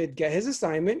kid could get his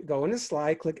assignment, go in a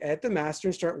slide, click edit the master,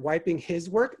 and start wiping his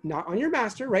work, not on your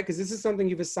master, right? Because this is something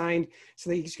you've assigned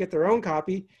so they each get their own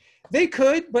copy. They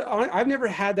could, but I've never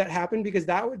had that happen, because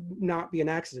that would not be an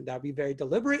accident. That would be very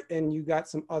deliberate, and you got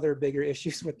some other bigger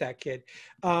issues with that kid.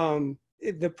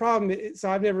 The problem is, so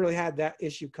I've never really had that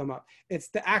issue come up. It's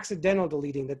the accidental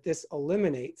deleting that this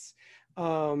eliminates.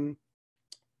 Now,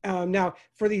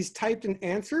 for these typed and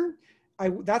answer,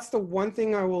 that's the one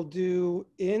thing I will do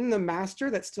in the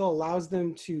master that still allows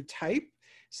them to type.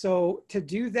 So to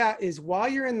do that is, while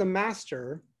you're in the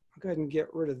master, I'll go ahead and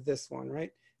get rid of this one, right?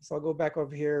 So I'll go back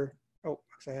over here. Oh,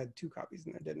 actually I had 2 copies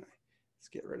in there, didn't I? Let's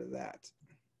get rid of that.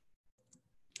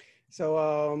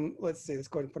 So let's see, let's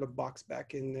go ahead and put a box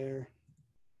back in there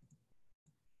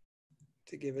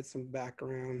to give it some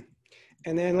background.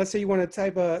 And then let's say you want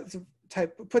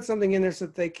to put something in there so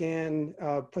that they can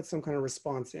put some kind of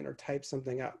response in or type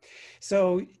something up.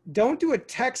 So don't do a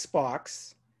text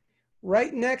box.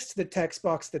 Right next to the text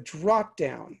box, the drop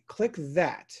down, click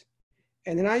that.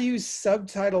 And then I use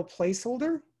subtitle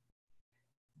placeholder.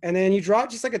 And then you draw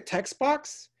it just like a text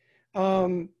box.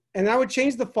 And I would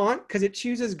change the font because it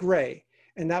chooses gray,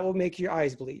 and that will make your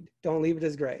eyes bleed. Don't leave it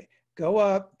as gray. Go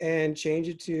up and change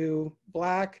it to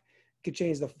black. You could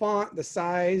change the font, the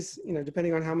size, you know,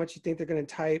 depending on how much you think they're going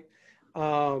to type.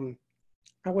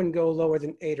 I wouldn't go lower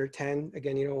than 8 or 10.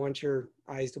 Again, you don't want your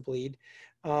eyes to bleed.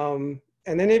 And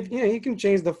then if, you know, you can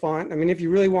change the font. I mean, if you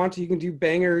really want to, you can do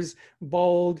bangers,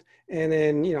 bold, and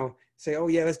then, you know, say, oh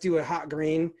yeah, let's do a hot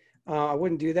green. I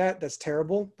wouldn't do that. That's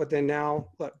terrible. But then now,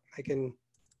 look, I can,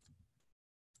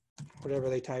 whatever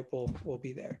they type will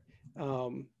be there.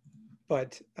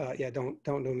 Yeah,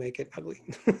 don't make it ugly.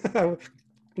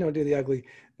 Don't do the ugly.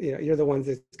 You know, you're the ones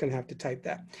that's going to have to type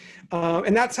that.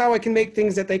 And that's how I can make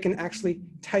things that they can actually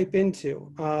type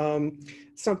into.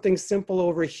 Something simple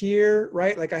over here,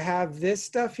 right? Like I have this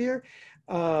stuff here.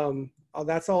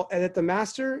 That's all edit the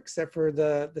master, except for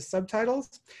the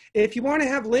subtitles. If you want to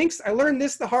have links, I learned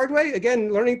this the hard way.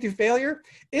 Again, learning through failure.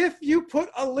 If you put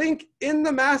a link in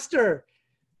the master,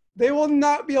 they will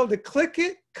not be able to click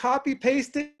it copy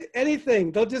paste it,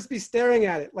 anything. They'll just be staring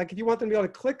at it. Like if you want them to be able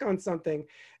to click on something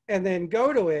and then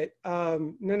go to it,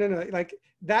 no. Like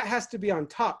that has to be on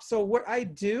top. So what I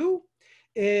do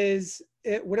is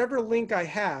whatever link I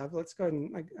have, let's go ahead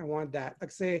and I want that.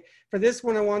 Like say for this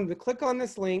one, I wanted to click on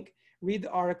this link, read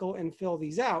the article and fill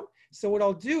these out. So what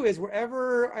I'll do is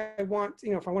wherever I want,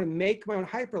 if I want to make my own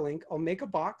hyperlink, I'll make a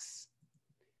box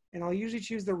and I'll usually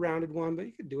choose the rounded one, but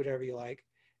you can do whatever you like.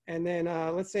 And then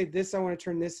let's say this, I want to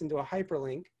turn this into a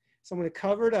hyperlink. So I'm going to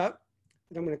cover it up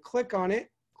and I'm going to click on it,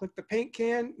 click the paint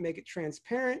can, make it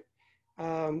transparent,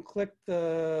 click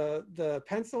the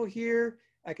pencil here.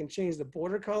 I can change the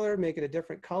border color, make it a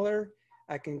different color.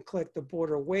 I can click the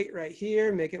border weight right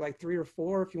here, make it like 3 or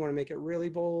 4 if you want to make it really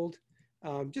bold,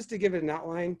 just to give it an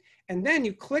outline. And then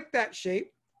you click that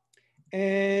shape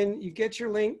and you get your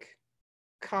link,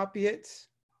 copy it,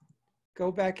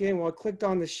 go back in. Well, I clicked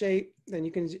on the shape, then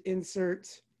you can insert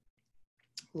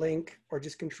link or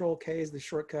just Control K is the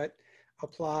shortcut,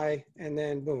 apply, and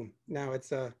then boom, now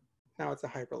it's a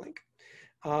hyperlink.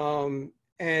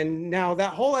 And now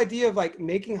that whole idea of like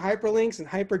making hyperlinks and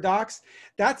hyperdocs,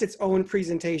 that's its own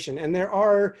presentation. And there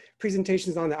are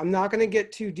presentations on that. I'm not going to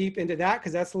get too deep into that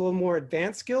because that's a little more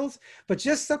advanced skills, but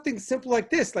just something simple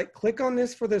like this, like click on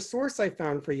this for the source I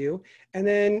found for you, and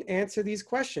then answer these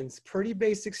questions. Pretty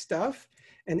basic stuff.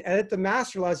 And Edit the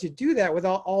Master allows you to do that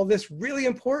without all this really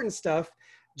important stuff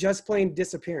just plain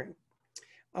disappearing.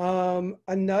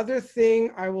 Another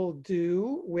thing I will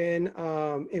do when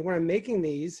I'm making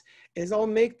these is I'll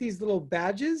make these little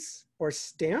badges or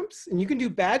stamps, and you can do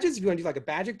badges if you want to do like a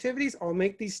badge activities. I'll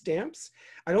make these stamps.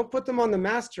 I don't put them on the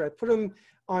master. I put them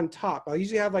on top. I'll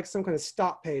usually have like some kind of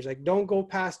stop page, like don't go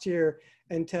past here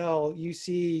until you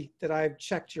see that I've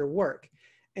checked your work.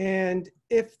 And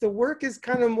if the work is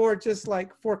kind of more just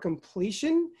like for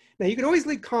completion, now you can always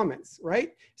leave comments,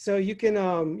 right? So you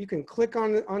can click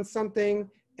on something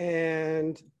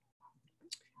and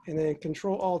then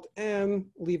Control-Alt-M,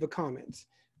 leave a comment.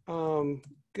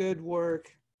 Good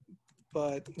work,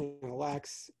 but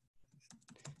lacks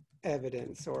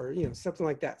evidence, or something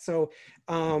like that. So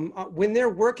when they're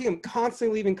working, I'm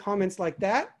constantly leaving comments like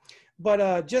that.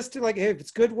 But just to like, hey, if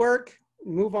it's good work,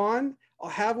 move on. I'll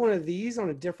have one of these on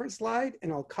a different slide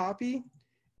and I'll copy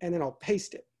and then I'll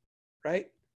paste it,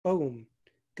 right? Boom,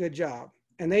 good job.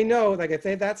 And they know, like if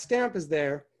that stamp is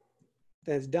there,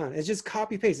 then it's done. It's just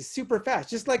copy paste. It's super fast.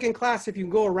 Just like in class, if you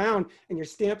go around and you're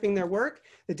stamping their work,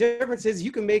 the difference is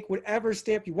you can make whatever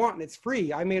stamp you want and it's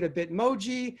free. I made a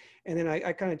Bitmoji and then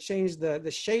I kind of changed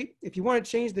the shape. If you want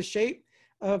to change the shape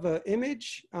of an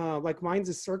image, like mine's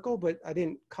a circle, but I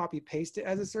didn't copy paste it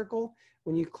as a circle.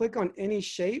 When you click on any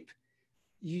shape,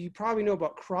 you probably know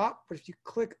about crop, but if you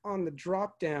click on the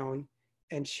drop down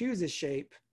and choose a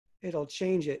shape, it'll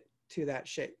change it to that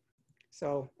shape.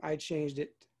 So I changed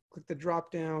it, click the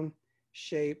drop down,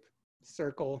 shape,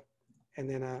 circle, and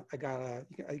then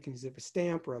you can use it for a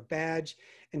stamp or a badge.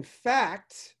 In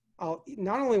fact,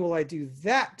 not only will I do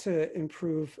that to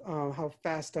improve how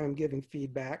fast I'm giving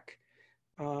feedback,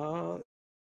 over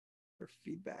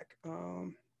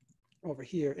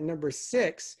here in number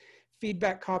 6,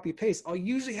 feedback, copy, paste. I'll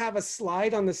usually have a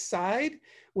slide on the side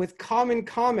with common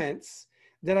comments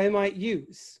that I might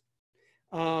use.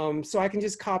 So I can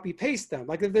just copy paste them.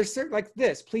 Like if there's certain, like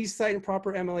this, please cite in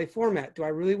proper MLA format. Do I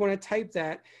really want to type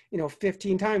that,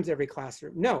 15 times every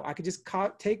classroom? No, I could just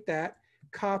take that,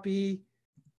 copy,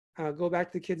 go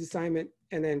back to the kid's assignment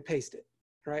and then paste it,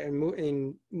 right? And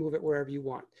move it wherever you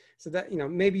want. So that,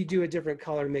 maybe you do a different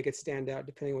color to make it stand out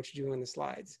depending on what you're doing in the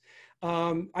slides.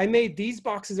 I made these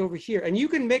boxes over here and you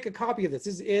can make a copy of this.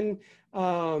 This is in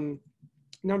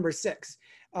number 6.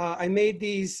 I made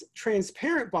these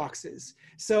transparent boxes.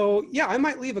 So yeah, I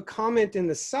might leave a comment in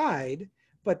the side,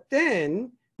 but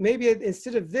then maybe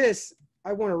instead of this,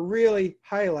 I want to really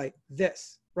highlight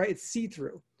this, right? It's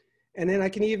see-through. And then I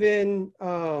can even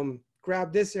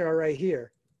grab this arrow right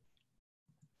here,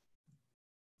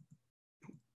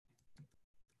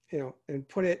 and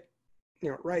put it,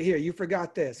 right here. You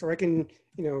forgot this, or I can,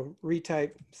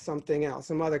 retype something else,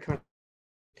 some other kind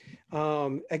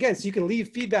of. Again, so you can leave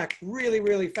feedback really,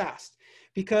 really fast,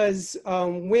 because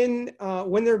when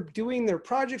they're doing their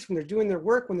projects, when they're doing their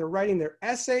work, when they're writing their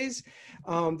essays,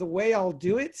 the way I'll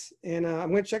do it, and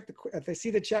I'm going to check if I see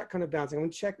the chat kind of bouncing, I'm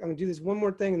going to do this one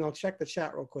more thing and I'll check the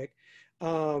chat real quick.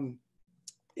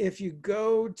 If you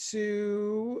go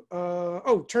to,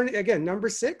 turn it again, number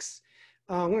 6,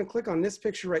 I'm going to click on this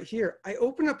picture right here. I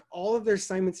open up all of their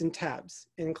assignments in tabs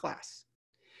in class,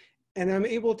 and I'm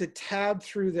able to tab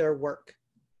through their work.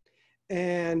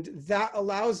 And that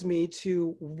allows me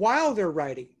to, while they're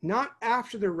writing, not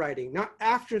after they're writing, not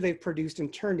after they've produced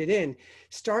and turned it in,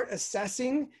 start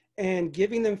assessing and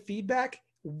giving them feedback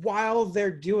while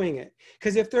they're doing it.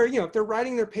 Because if they're, if they're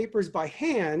writing their papers by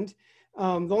hand, the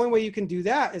only way you can do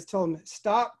that is tell them,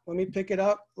 stop, let me pick it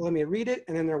up, let me read it,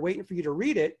 and then they're waiting for you to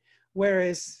read it.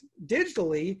 Whereas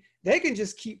digitally, they can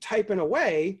just keep typing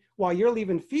away while you're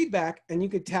leaving feedback, and you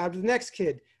could tab to the next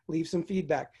kid, leave some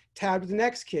feedback, tab to the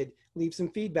next kid, leave some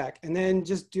feedback, and then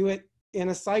just do it in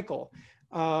a cycle.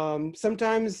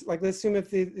 Sometimes, like let's assume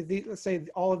if let's say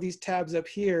all of these tabs up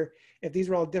here, if these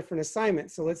were all different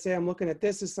assignments. So let's say I'm looking at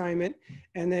this assignment,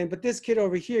 and then, but this kid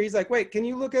over here, he's like, wait, can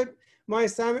you look at my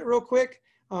assignment real quick?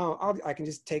 I can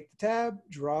just take the tab,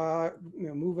 draw,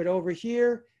 move it over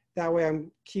here. That way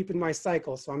I'm keeping my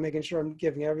cycle. So I'm making sure I'm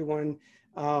giving everyone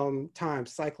time,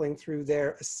 cycling through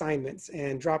their assignments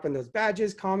and dropping those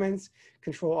badges, comments,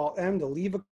 Control-Alt-M to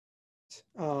leave a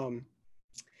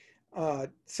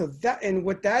so that, and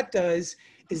what that does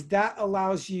is that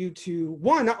allows you to,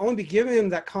 one, not only be giving them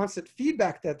that constant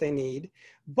feedback that they need,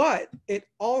 but it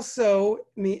also,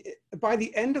 by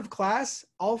the end of class,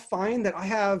 I'll find that I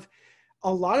have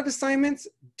a lot of assignments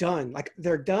done. Like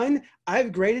they're done,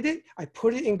 I've graded it, I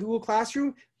put it in Google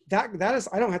Classroom. That is,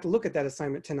 I don't have to look at that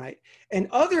assignment tonight. And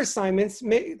other assignments,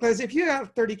 because if you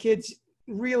have 30 kids,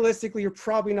 realistically, you're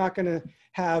probably not gonna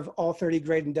have all 30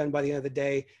 graded and done by the end of the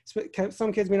day.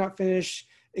 Some kids may not finish.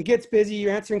 It gets busy,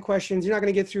 you're answering questions. You're not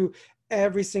gonna get through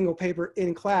every single paper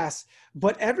in class,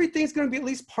 but everything's gonna be at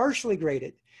least partially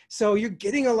graded. So you're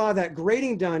getting a lot of that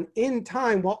grading done in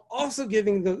time while also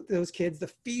giving those kids the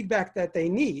feedback that they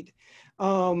need.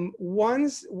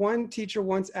 One teacher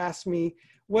once asked me,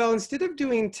 well, instead of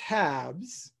doing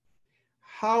tabs,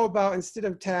 how about instead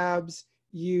of tabs,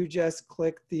 you just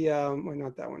click the, well,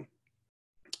 not that one.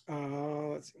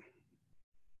 Let's see,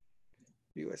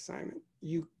 view assignment.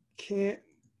 You can't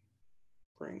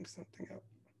bring something up.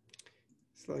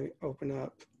 So let me open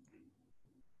up.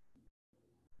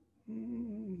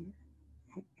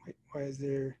 Oh, wait, why is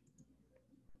there?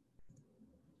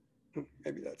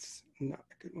 Maybe that's not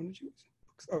a good one to choose.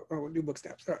 Oh, we'll do book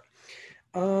snaps. All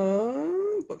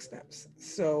right. Book snaps.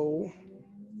 So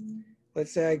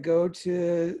let's say I go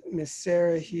to Miss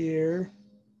Sarah here.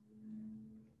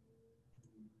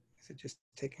 Is it just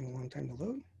taking a long time to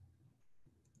load?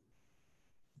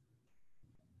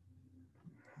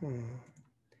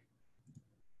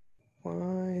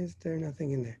 Why is there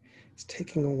nothing in there? It's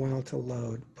taking a while to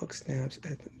load. Book snaps,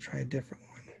 try a different one.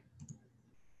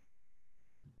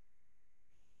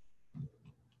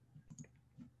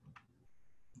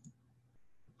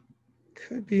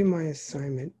 Could be my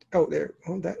assignment. Oh, there,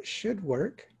 well, that should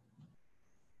work.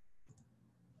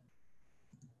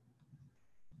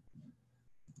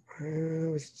 I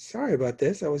was sorry about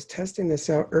this. I was testing this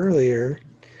out earlier.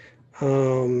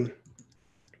 No,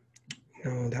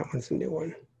 that one's a new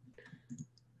one.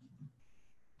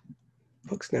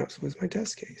 Book snaps was my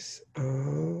test case.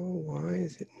 Why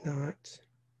is it not?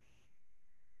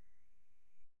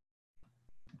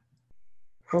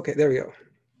 Okay, there we go.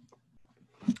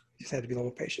 Just had to be a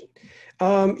little patient.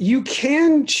 You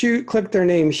can click their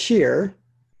name here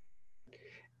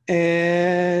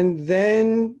and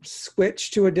then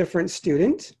switch to a different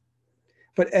student.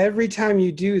 But every time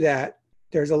you do that,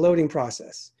 there's a loading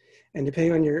process. And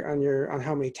depending on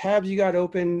how many tabs you got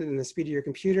open and the speed of your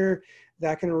computer,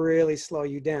 that can really slow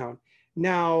you down.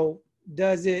 Now,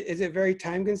 is it very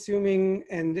time consuming,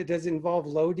 and does it involve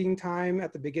loading time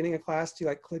at the beginning of class to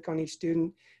like click on each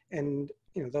student? And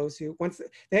those who,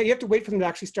 you have to wait for them to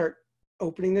actually start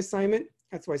opening the assignment.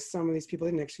 That's why some of these people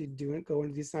didn't actually go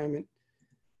into the assignment.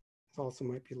 Also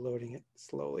might be loading it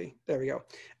slowly. There we go.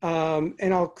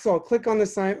 And I'll click on the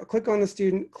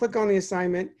student, click on the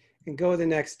assignment, and go to the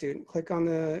next student. Click on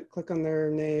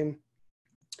their name.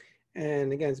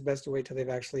 And again, it's best to wait till they've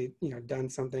actually done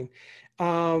something.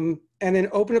 And then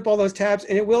open up all those tabs,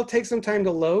 and it will take some time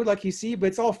to load, like you see, but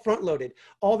it's all front loaded.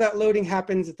 All that loading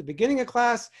happens at the beginning of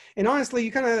class. And honestly,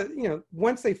 you kind of,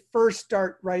 once they first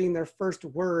start writing their first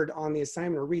word on the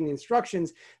assignment or reading the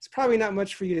instructions, it's probably not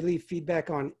much for you to leave feedback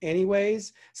on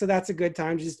anyways. So that's a good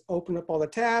time to just open up all the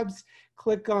tabs,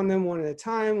 click on them one at a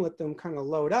time, let them kind of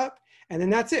load up. And then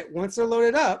that's it. Once they're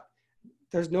loaded up,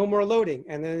 there's no more loading.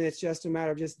 And then it's just a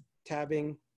matter of just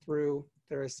tabbing through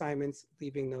their assignments,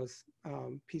 leaving those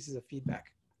pieces of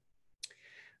feedback.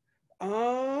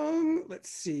 Let's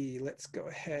see, let's go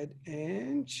ahead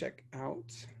and check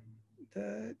out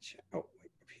the chat. Oh,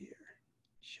 wait, up here,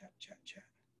 chat.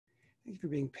 Thank you for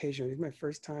being patient. This is my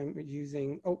first time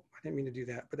using, oh, I didn't mean to do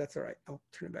that, but that's all right. I'll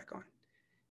turn it back on.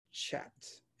 Chat,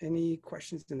 any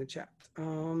questions in the chat?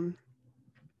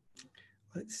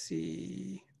 let's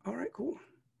see. All right, cool.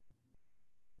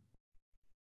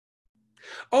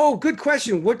 Oh, good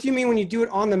question. What do you mean when you do it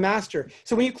on the master?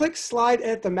 So when you click slide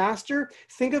at the master,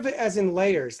 think of it as in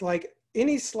layers. Like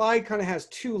any slide kind of has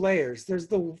two layers. There's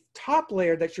the top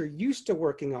layer that you're used to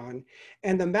working on,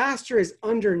 and the master is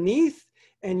underneath,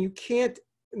 and you can't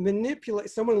manipulate,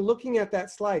 someone looking at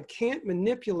that slide can't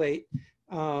manipulate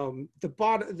the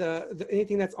bottom,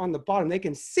 anything that's on the bottom. They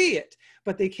can see it,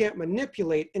 but they can't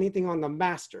manipulate anything on the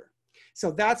master. So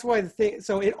that's why the thing,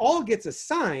 so it all gets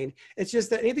assigned. It's just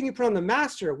that anything you put on the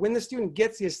master, when the student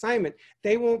gets the assignment,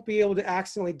 they won't be able to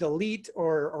accidentally delete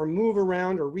or move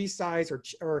around or resize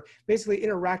or basically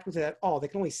interact with it at all. They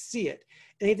can only see it.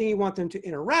 Anything you want them to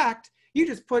interact, you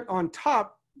just put on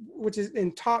top, which is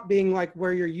in top being like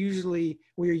where you're used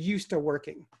to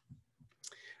working.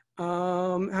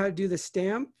 How to do the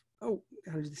stamp. Oh,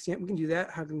 how to do the stamp, we can do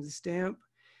that. How to do the stamp.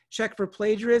 Check for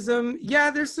plagiarism.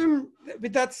 Yeah, there's some,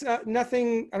 but that's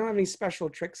nothing. I don't have any special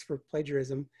tricks for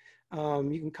plagiarism.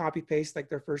 You can copy paste like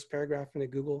their first paragraph into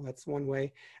Google. That's one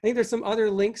way. I think there's some other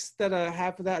links that I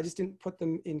have for that. I just didn't put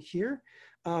them in here,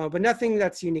 but nothing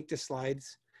that's unique to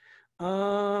slides.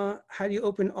 How do you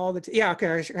open all the, yeah,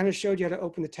 okay, I kind of showed you how to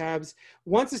open the tabs.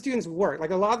 Once the students work,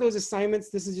 like a lot of those assignments,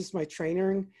 this is just my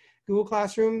trainer Google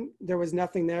Classroom, there was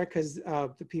nothing there because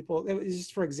the people, it was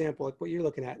just for example, like what you're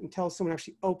looking at, until someone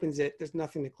actually opens it, there's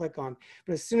nothing to click on.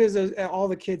 But as soon as all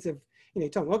the kids have, you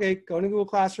tell them, okay, go to Google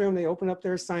Classroom, they open up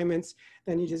their assignments,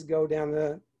 then you just go down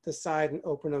the side and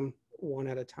open them one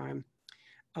at a time.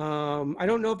 I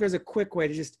don't know if there's a quick way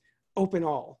to just open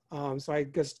all. So I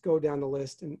just go down the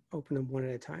list and open them one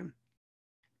at a time.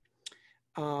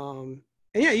 And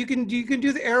yeah, you can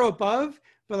do the arrow above,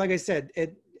 but like I said,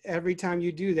 every time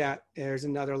you do that, there's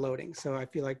another loading. So I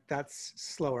feel like that's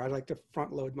slower. I like to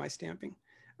front load my stamping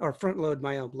or front load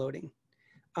my loading.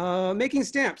 Making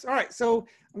stamps. All right, so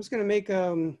I'm just gonna make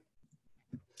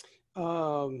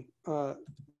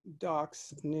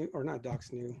docs new, or not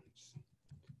docs new.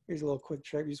 Here's a little quick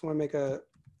trick. You just wanna make a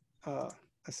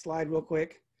slide real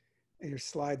quick, your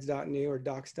slides.new or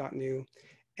docs.new.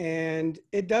 And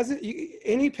it doesn't,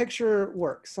 any picture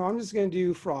works. So I'm just gonna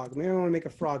do frog. Maybe I wanna make a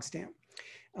frog stamp.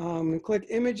 Click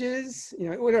images,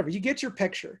 whatever, you get your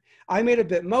picture. I made a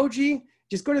Bitmoji.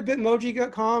 Just go to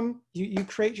bitmoji.com. You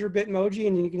create your Bitmoji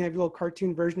and you can have a little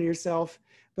cartoon version of yourself.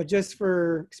 But just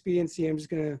for expediency, I'm just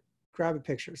gonna grab a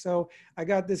picture. So I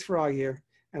got this frog here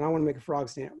and I wanna make a frog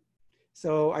stamp.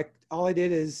 So all I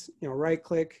did is, right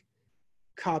click,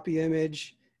 copy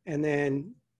image, and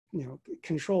then,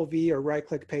 control V or right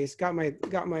click paste, got my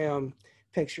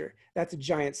picture. That's a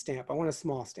giant stamp. I want a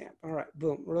small stamp. All right,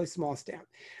 boom, really small stamp.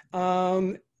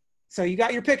 So you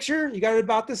got your picture, you got it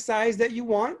about the size that you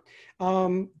want.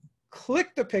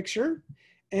 Click the picture,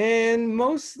 and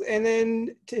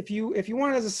then if you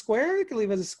want it as a square, you can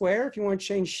leave it as a square. If you want to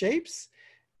change shapes,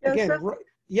 again,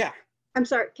 yeah. I'm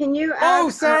sorry, can you add, oh,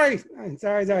 sorry.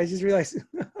 Sorry, I just realized.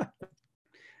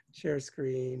 Share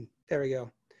screen, there we go.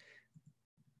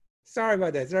 Sorry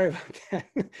about that.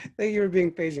 Thank you for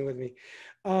being patient with me.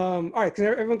 All right,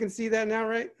 everyone can see that now,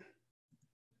 right?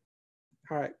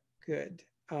 All right, good.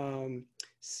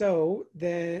 So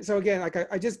again, like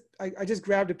I just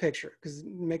grabbed a picture because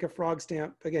make a frog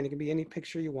stamp. Again, it can be any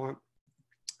picture you want,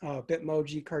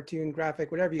 Bitmoji, cartoon,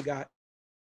 graphic, whatever you got.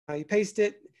 You paste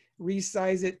it,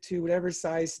 resize it to whatever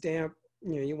size stamp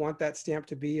you want that stamp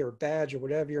to be, or badge, or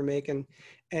whatever you're making,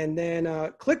 and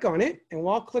then click on it. And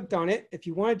while clicked on it, if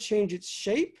you want to change its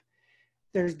shape,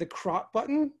 there's the crop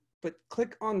button, but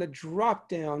click on the drop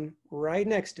down right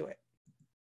next to it.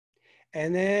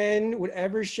 And then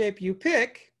whatever shape you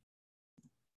pick,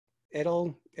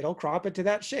 it'll crop it to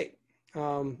that shape.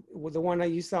 With the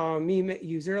one you saw me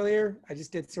use earlier, I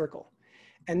just did circle.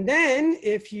 And then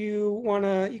if you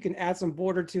wanna, you can add some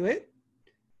border to it.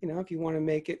 If you want to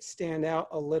make it stand out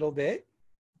a little bit.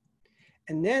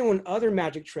 And then one other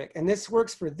magic trick, and this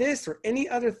works for this or any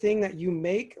other thing that you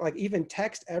make, like even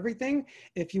text, everything.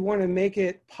 If you want to make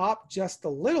it pop just a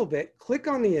little bit, click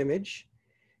on the image,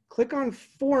 click on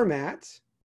format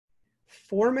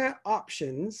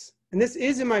options. And this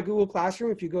is in my Google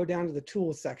Classroom if you go down to the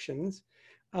tools sections.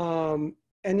 And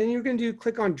then you're going to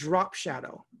click on drop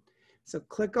shadow. So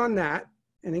click on that.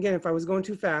 And again, if I was going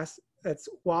too fast, that's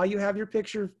while you have your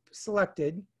picture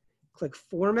selected, click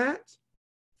format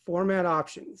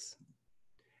options.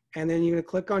 And then you're gonna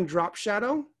click on drop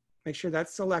shadow, make sure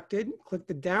that's selected, click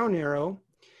the down arrow.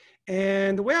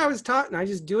 And the way I was taught, and I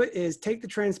just do it, is take the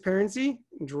transparency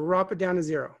and drop it down to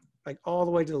 0, like all the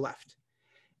way to the left.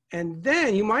 And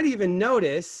then you might even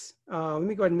notice, let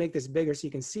me go ahead and make this bigger so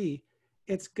you can see,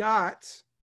 it's got,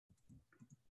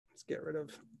 let's get rid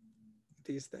of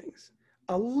these things.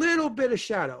 A little bit of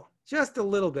shadow, just a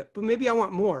little bit, but maybe I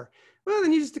want more. Well,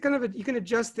 then you just kind of, you can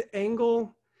adjust the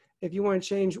angle if you want to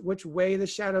change which way the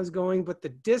shadow is going, but the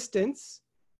distance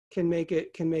can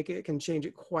change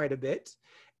it quite a bit.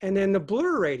 And then the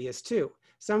blur radius too.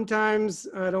 Sometimes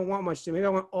I don't want much to, maybe I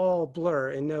want all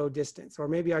blur and no distance, or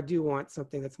maybe I do want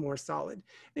something that's more solid.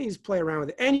 And you just play around with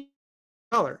it. Any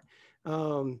color,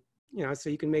 you know, so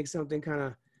you can make something kind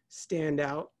of stand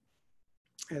out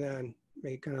and then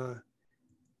make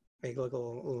it look a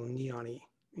little neon-y,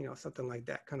 you know, something like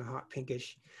that, kind of hot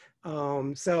pinkish.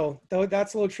 So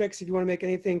that's little tricks if you want to make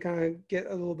anything kind of get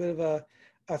a little bit of a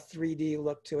 3D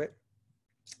look to it.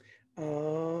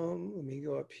 Let me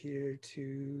go up here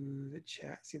to the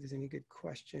chat, see if there's any good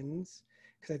questions,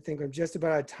 because I think I'm just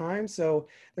about out of time. So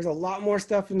there's a lot more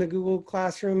stuff in the Google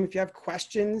Classroom. If you have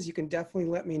questions, you can definitely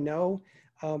let me know.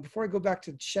 Before I go back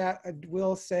to chat, I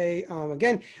will say,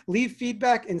 again, leave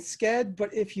feedback in Sched,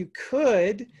 but if you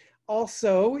could,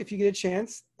 also, if you get a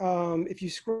chance, if you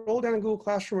scroll down in Google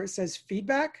Classroom where it says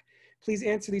feedback, please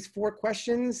answer these 4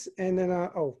 questions. And then,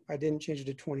 oh, I didn't change it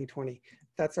to 2020.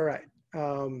 That's all right.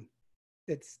 I'm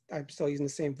still using the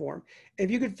same form.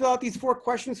 If you could fill out these 4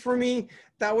 questions for me,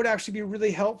 that would actually be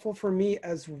really helpful for me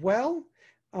as well.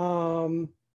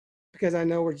 Because I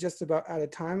know we're just about out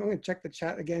of time. I'm gonna check the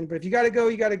chat again, but if you gotta go,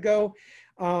 you gotta go.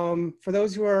 For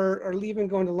those who are leaving,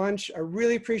 going to lunch, I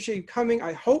really appreciate you coming.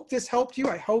 I hope this helped you.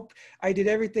 I hope I did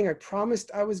everything I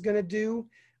promised I was gonna do.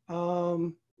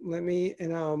 And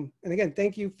again,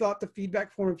 thank you. Fill out the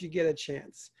feedback form if you get a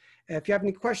chance. If you have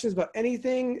any questions about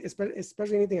anything,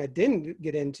 especially anything I didn't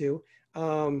get into,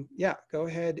 yeah, go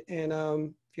ahead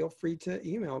and feel free to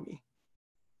email me.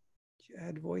 Do you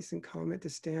add voice and comment to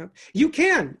stamp? You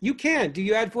can. Do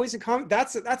you add voice and comment?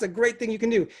 That's a great thing you can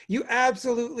do. You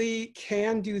absolutely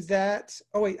can do that.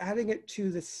 Oh wait, adding it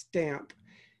to the stamp.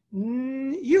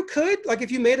 You could, like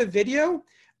if you made a video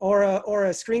or a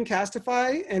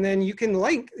screencastify, and then you can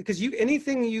link, because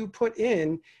anything you put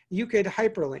in, you could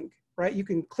hyperlink, right? You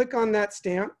can click on that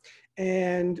stamp,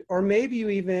 or maybe you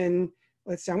even,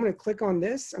 let's say I'm going to click on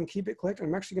this and keep it clicked.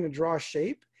 I'm actually going to draw a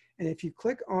shape. And if you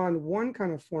click on one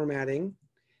kind of formatting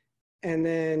and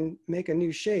then make a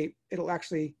new shape, it'll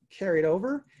actually carry it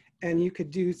over. And you could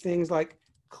do things like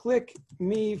click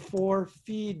me for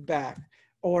feedback,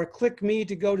 or click me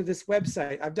to go to this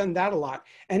website. I've done that a lot.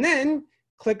 And then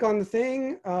click on the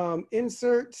thing,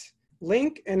 insert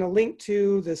link, and a link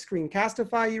to the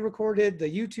Screencastify you recorded, the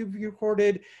YouTube you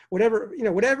recorded, whatever, you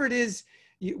know, whatever it is,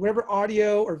 whatever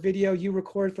audio or video you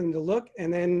record for them to look,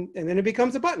 and then it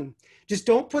becomes a button. Just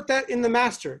don't put that in the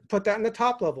master. Put that in the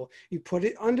top level. You put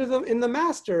it under them in the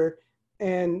master,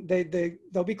 and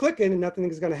they'll be clicking, and nothing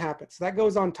is going to happen. So that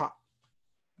goes on top.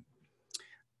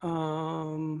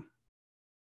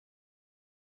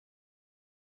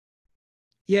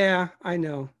 Yeah, I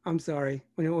know. I'm sorry.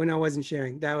 When I wasn't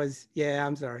sharing, that was, yeah,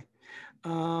 I'm sorry.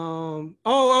 We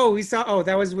saw,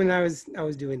 that was when I was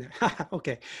doing that.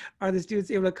 Okay. Are the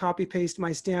students able to copy paste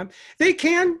my stamp? They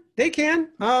can.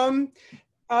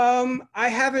 I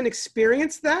haven't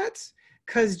experienced that,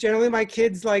 because generally my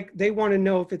kids, like, they want to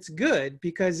know if it's good,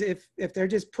 because if they're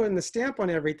just putting the stamp on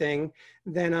everything,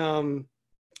 then I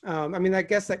mean, I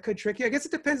guess that could trick you. I guess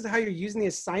it depends on how you're using the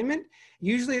assignment.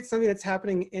 Usually it's something that's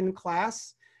happening in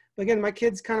class. But again, my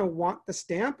kids kind of want the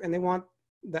stamp, and they want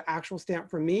the actual stamp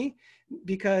from me,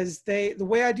 because the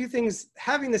way I do things,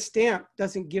 having the stamp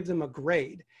doesn't give them a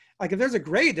grade. Like if there's a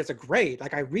grade, there's a grade.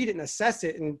 Like I read it and assess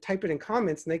it and type it in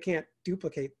comments, and they can't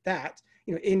duplicate that,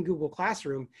 you know, in Google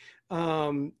Classroom.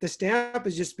 The stamp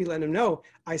is just be letting them know,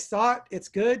 I saw it, it's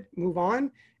good, move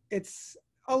on. It's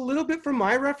a little bit from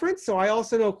my reference. So I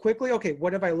also know quickly, okay,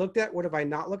 what have I looked at? What have I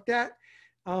not looked at?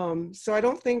 So I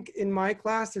don't think in my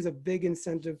class, there's a big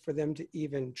incentive for them to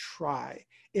even try.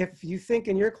 If you think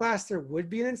in your class, there would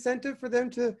be an incentive for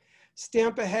them to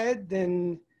stamp ahead,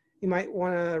 then you might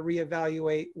want to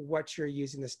reevaluate what you're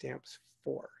using the stamps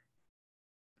for.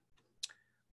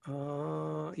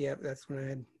 Yeah, that's when I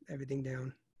had everything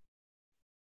down.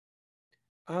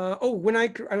 When I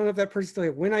don't know if that person's still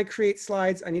here. When I create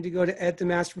slides, I need to go to Edit to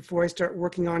Master before I start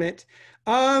working on it.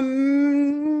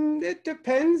 It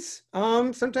depends.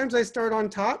 Sometimes I start on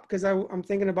top because I'm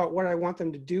thinking about what I want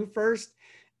them to do first.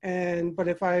 But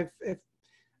it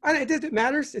doesn't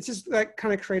matter. It's just like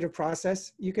kind of creative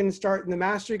process. You can start in the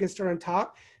master, you can start on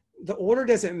top. The order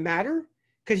doesn't matter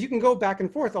because you can go back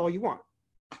and forth all you want.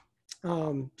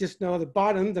 Just know the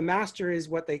bottom, the master is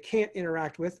what they can't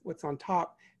interact with. What's on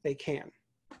top, they can.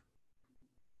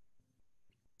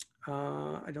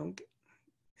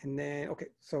 And then, okay,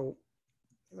 so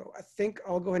I think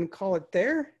I'll go ahead and call it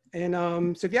there.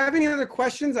 And so if you have any other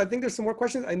questions, I think there's some more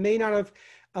questions I may not have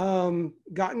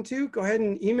gotten to, go ahead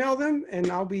and email them, and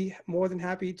I'll be more than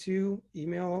happy to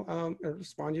email or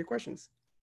respond to your questions.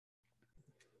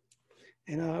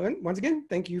 And once again,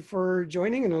 thank you for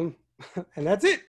joining, and that's it.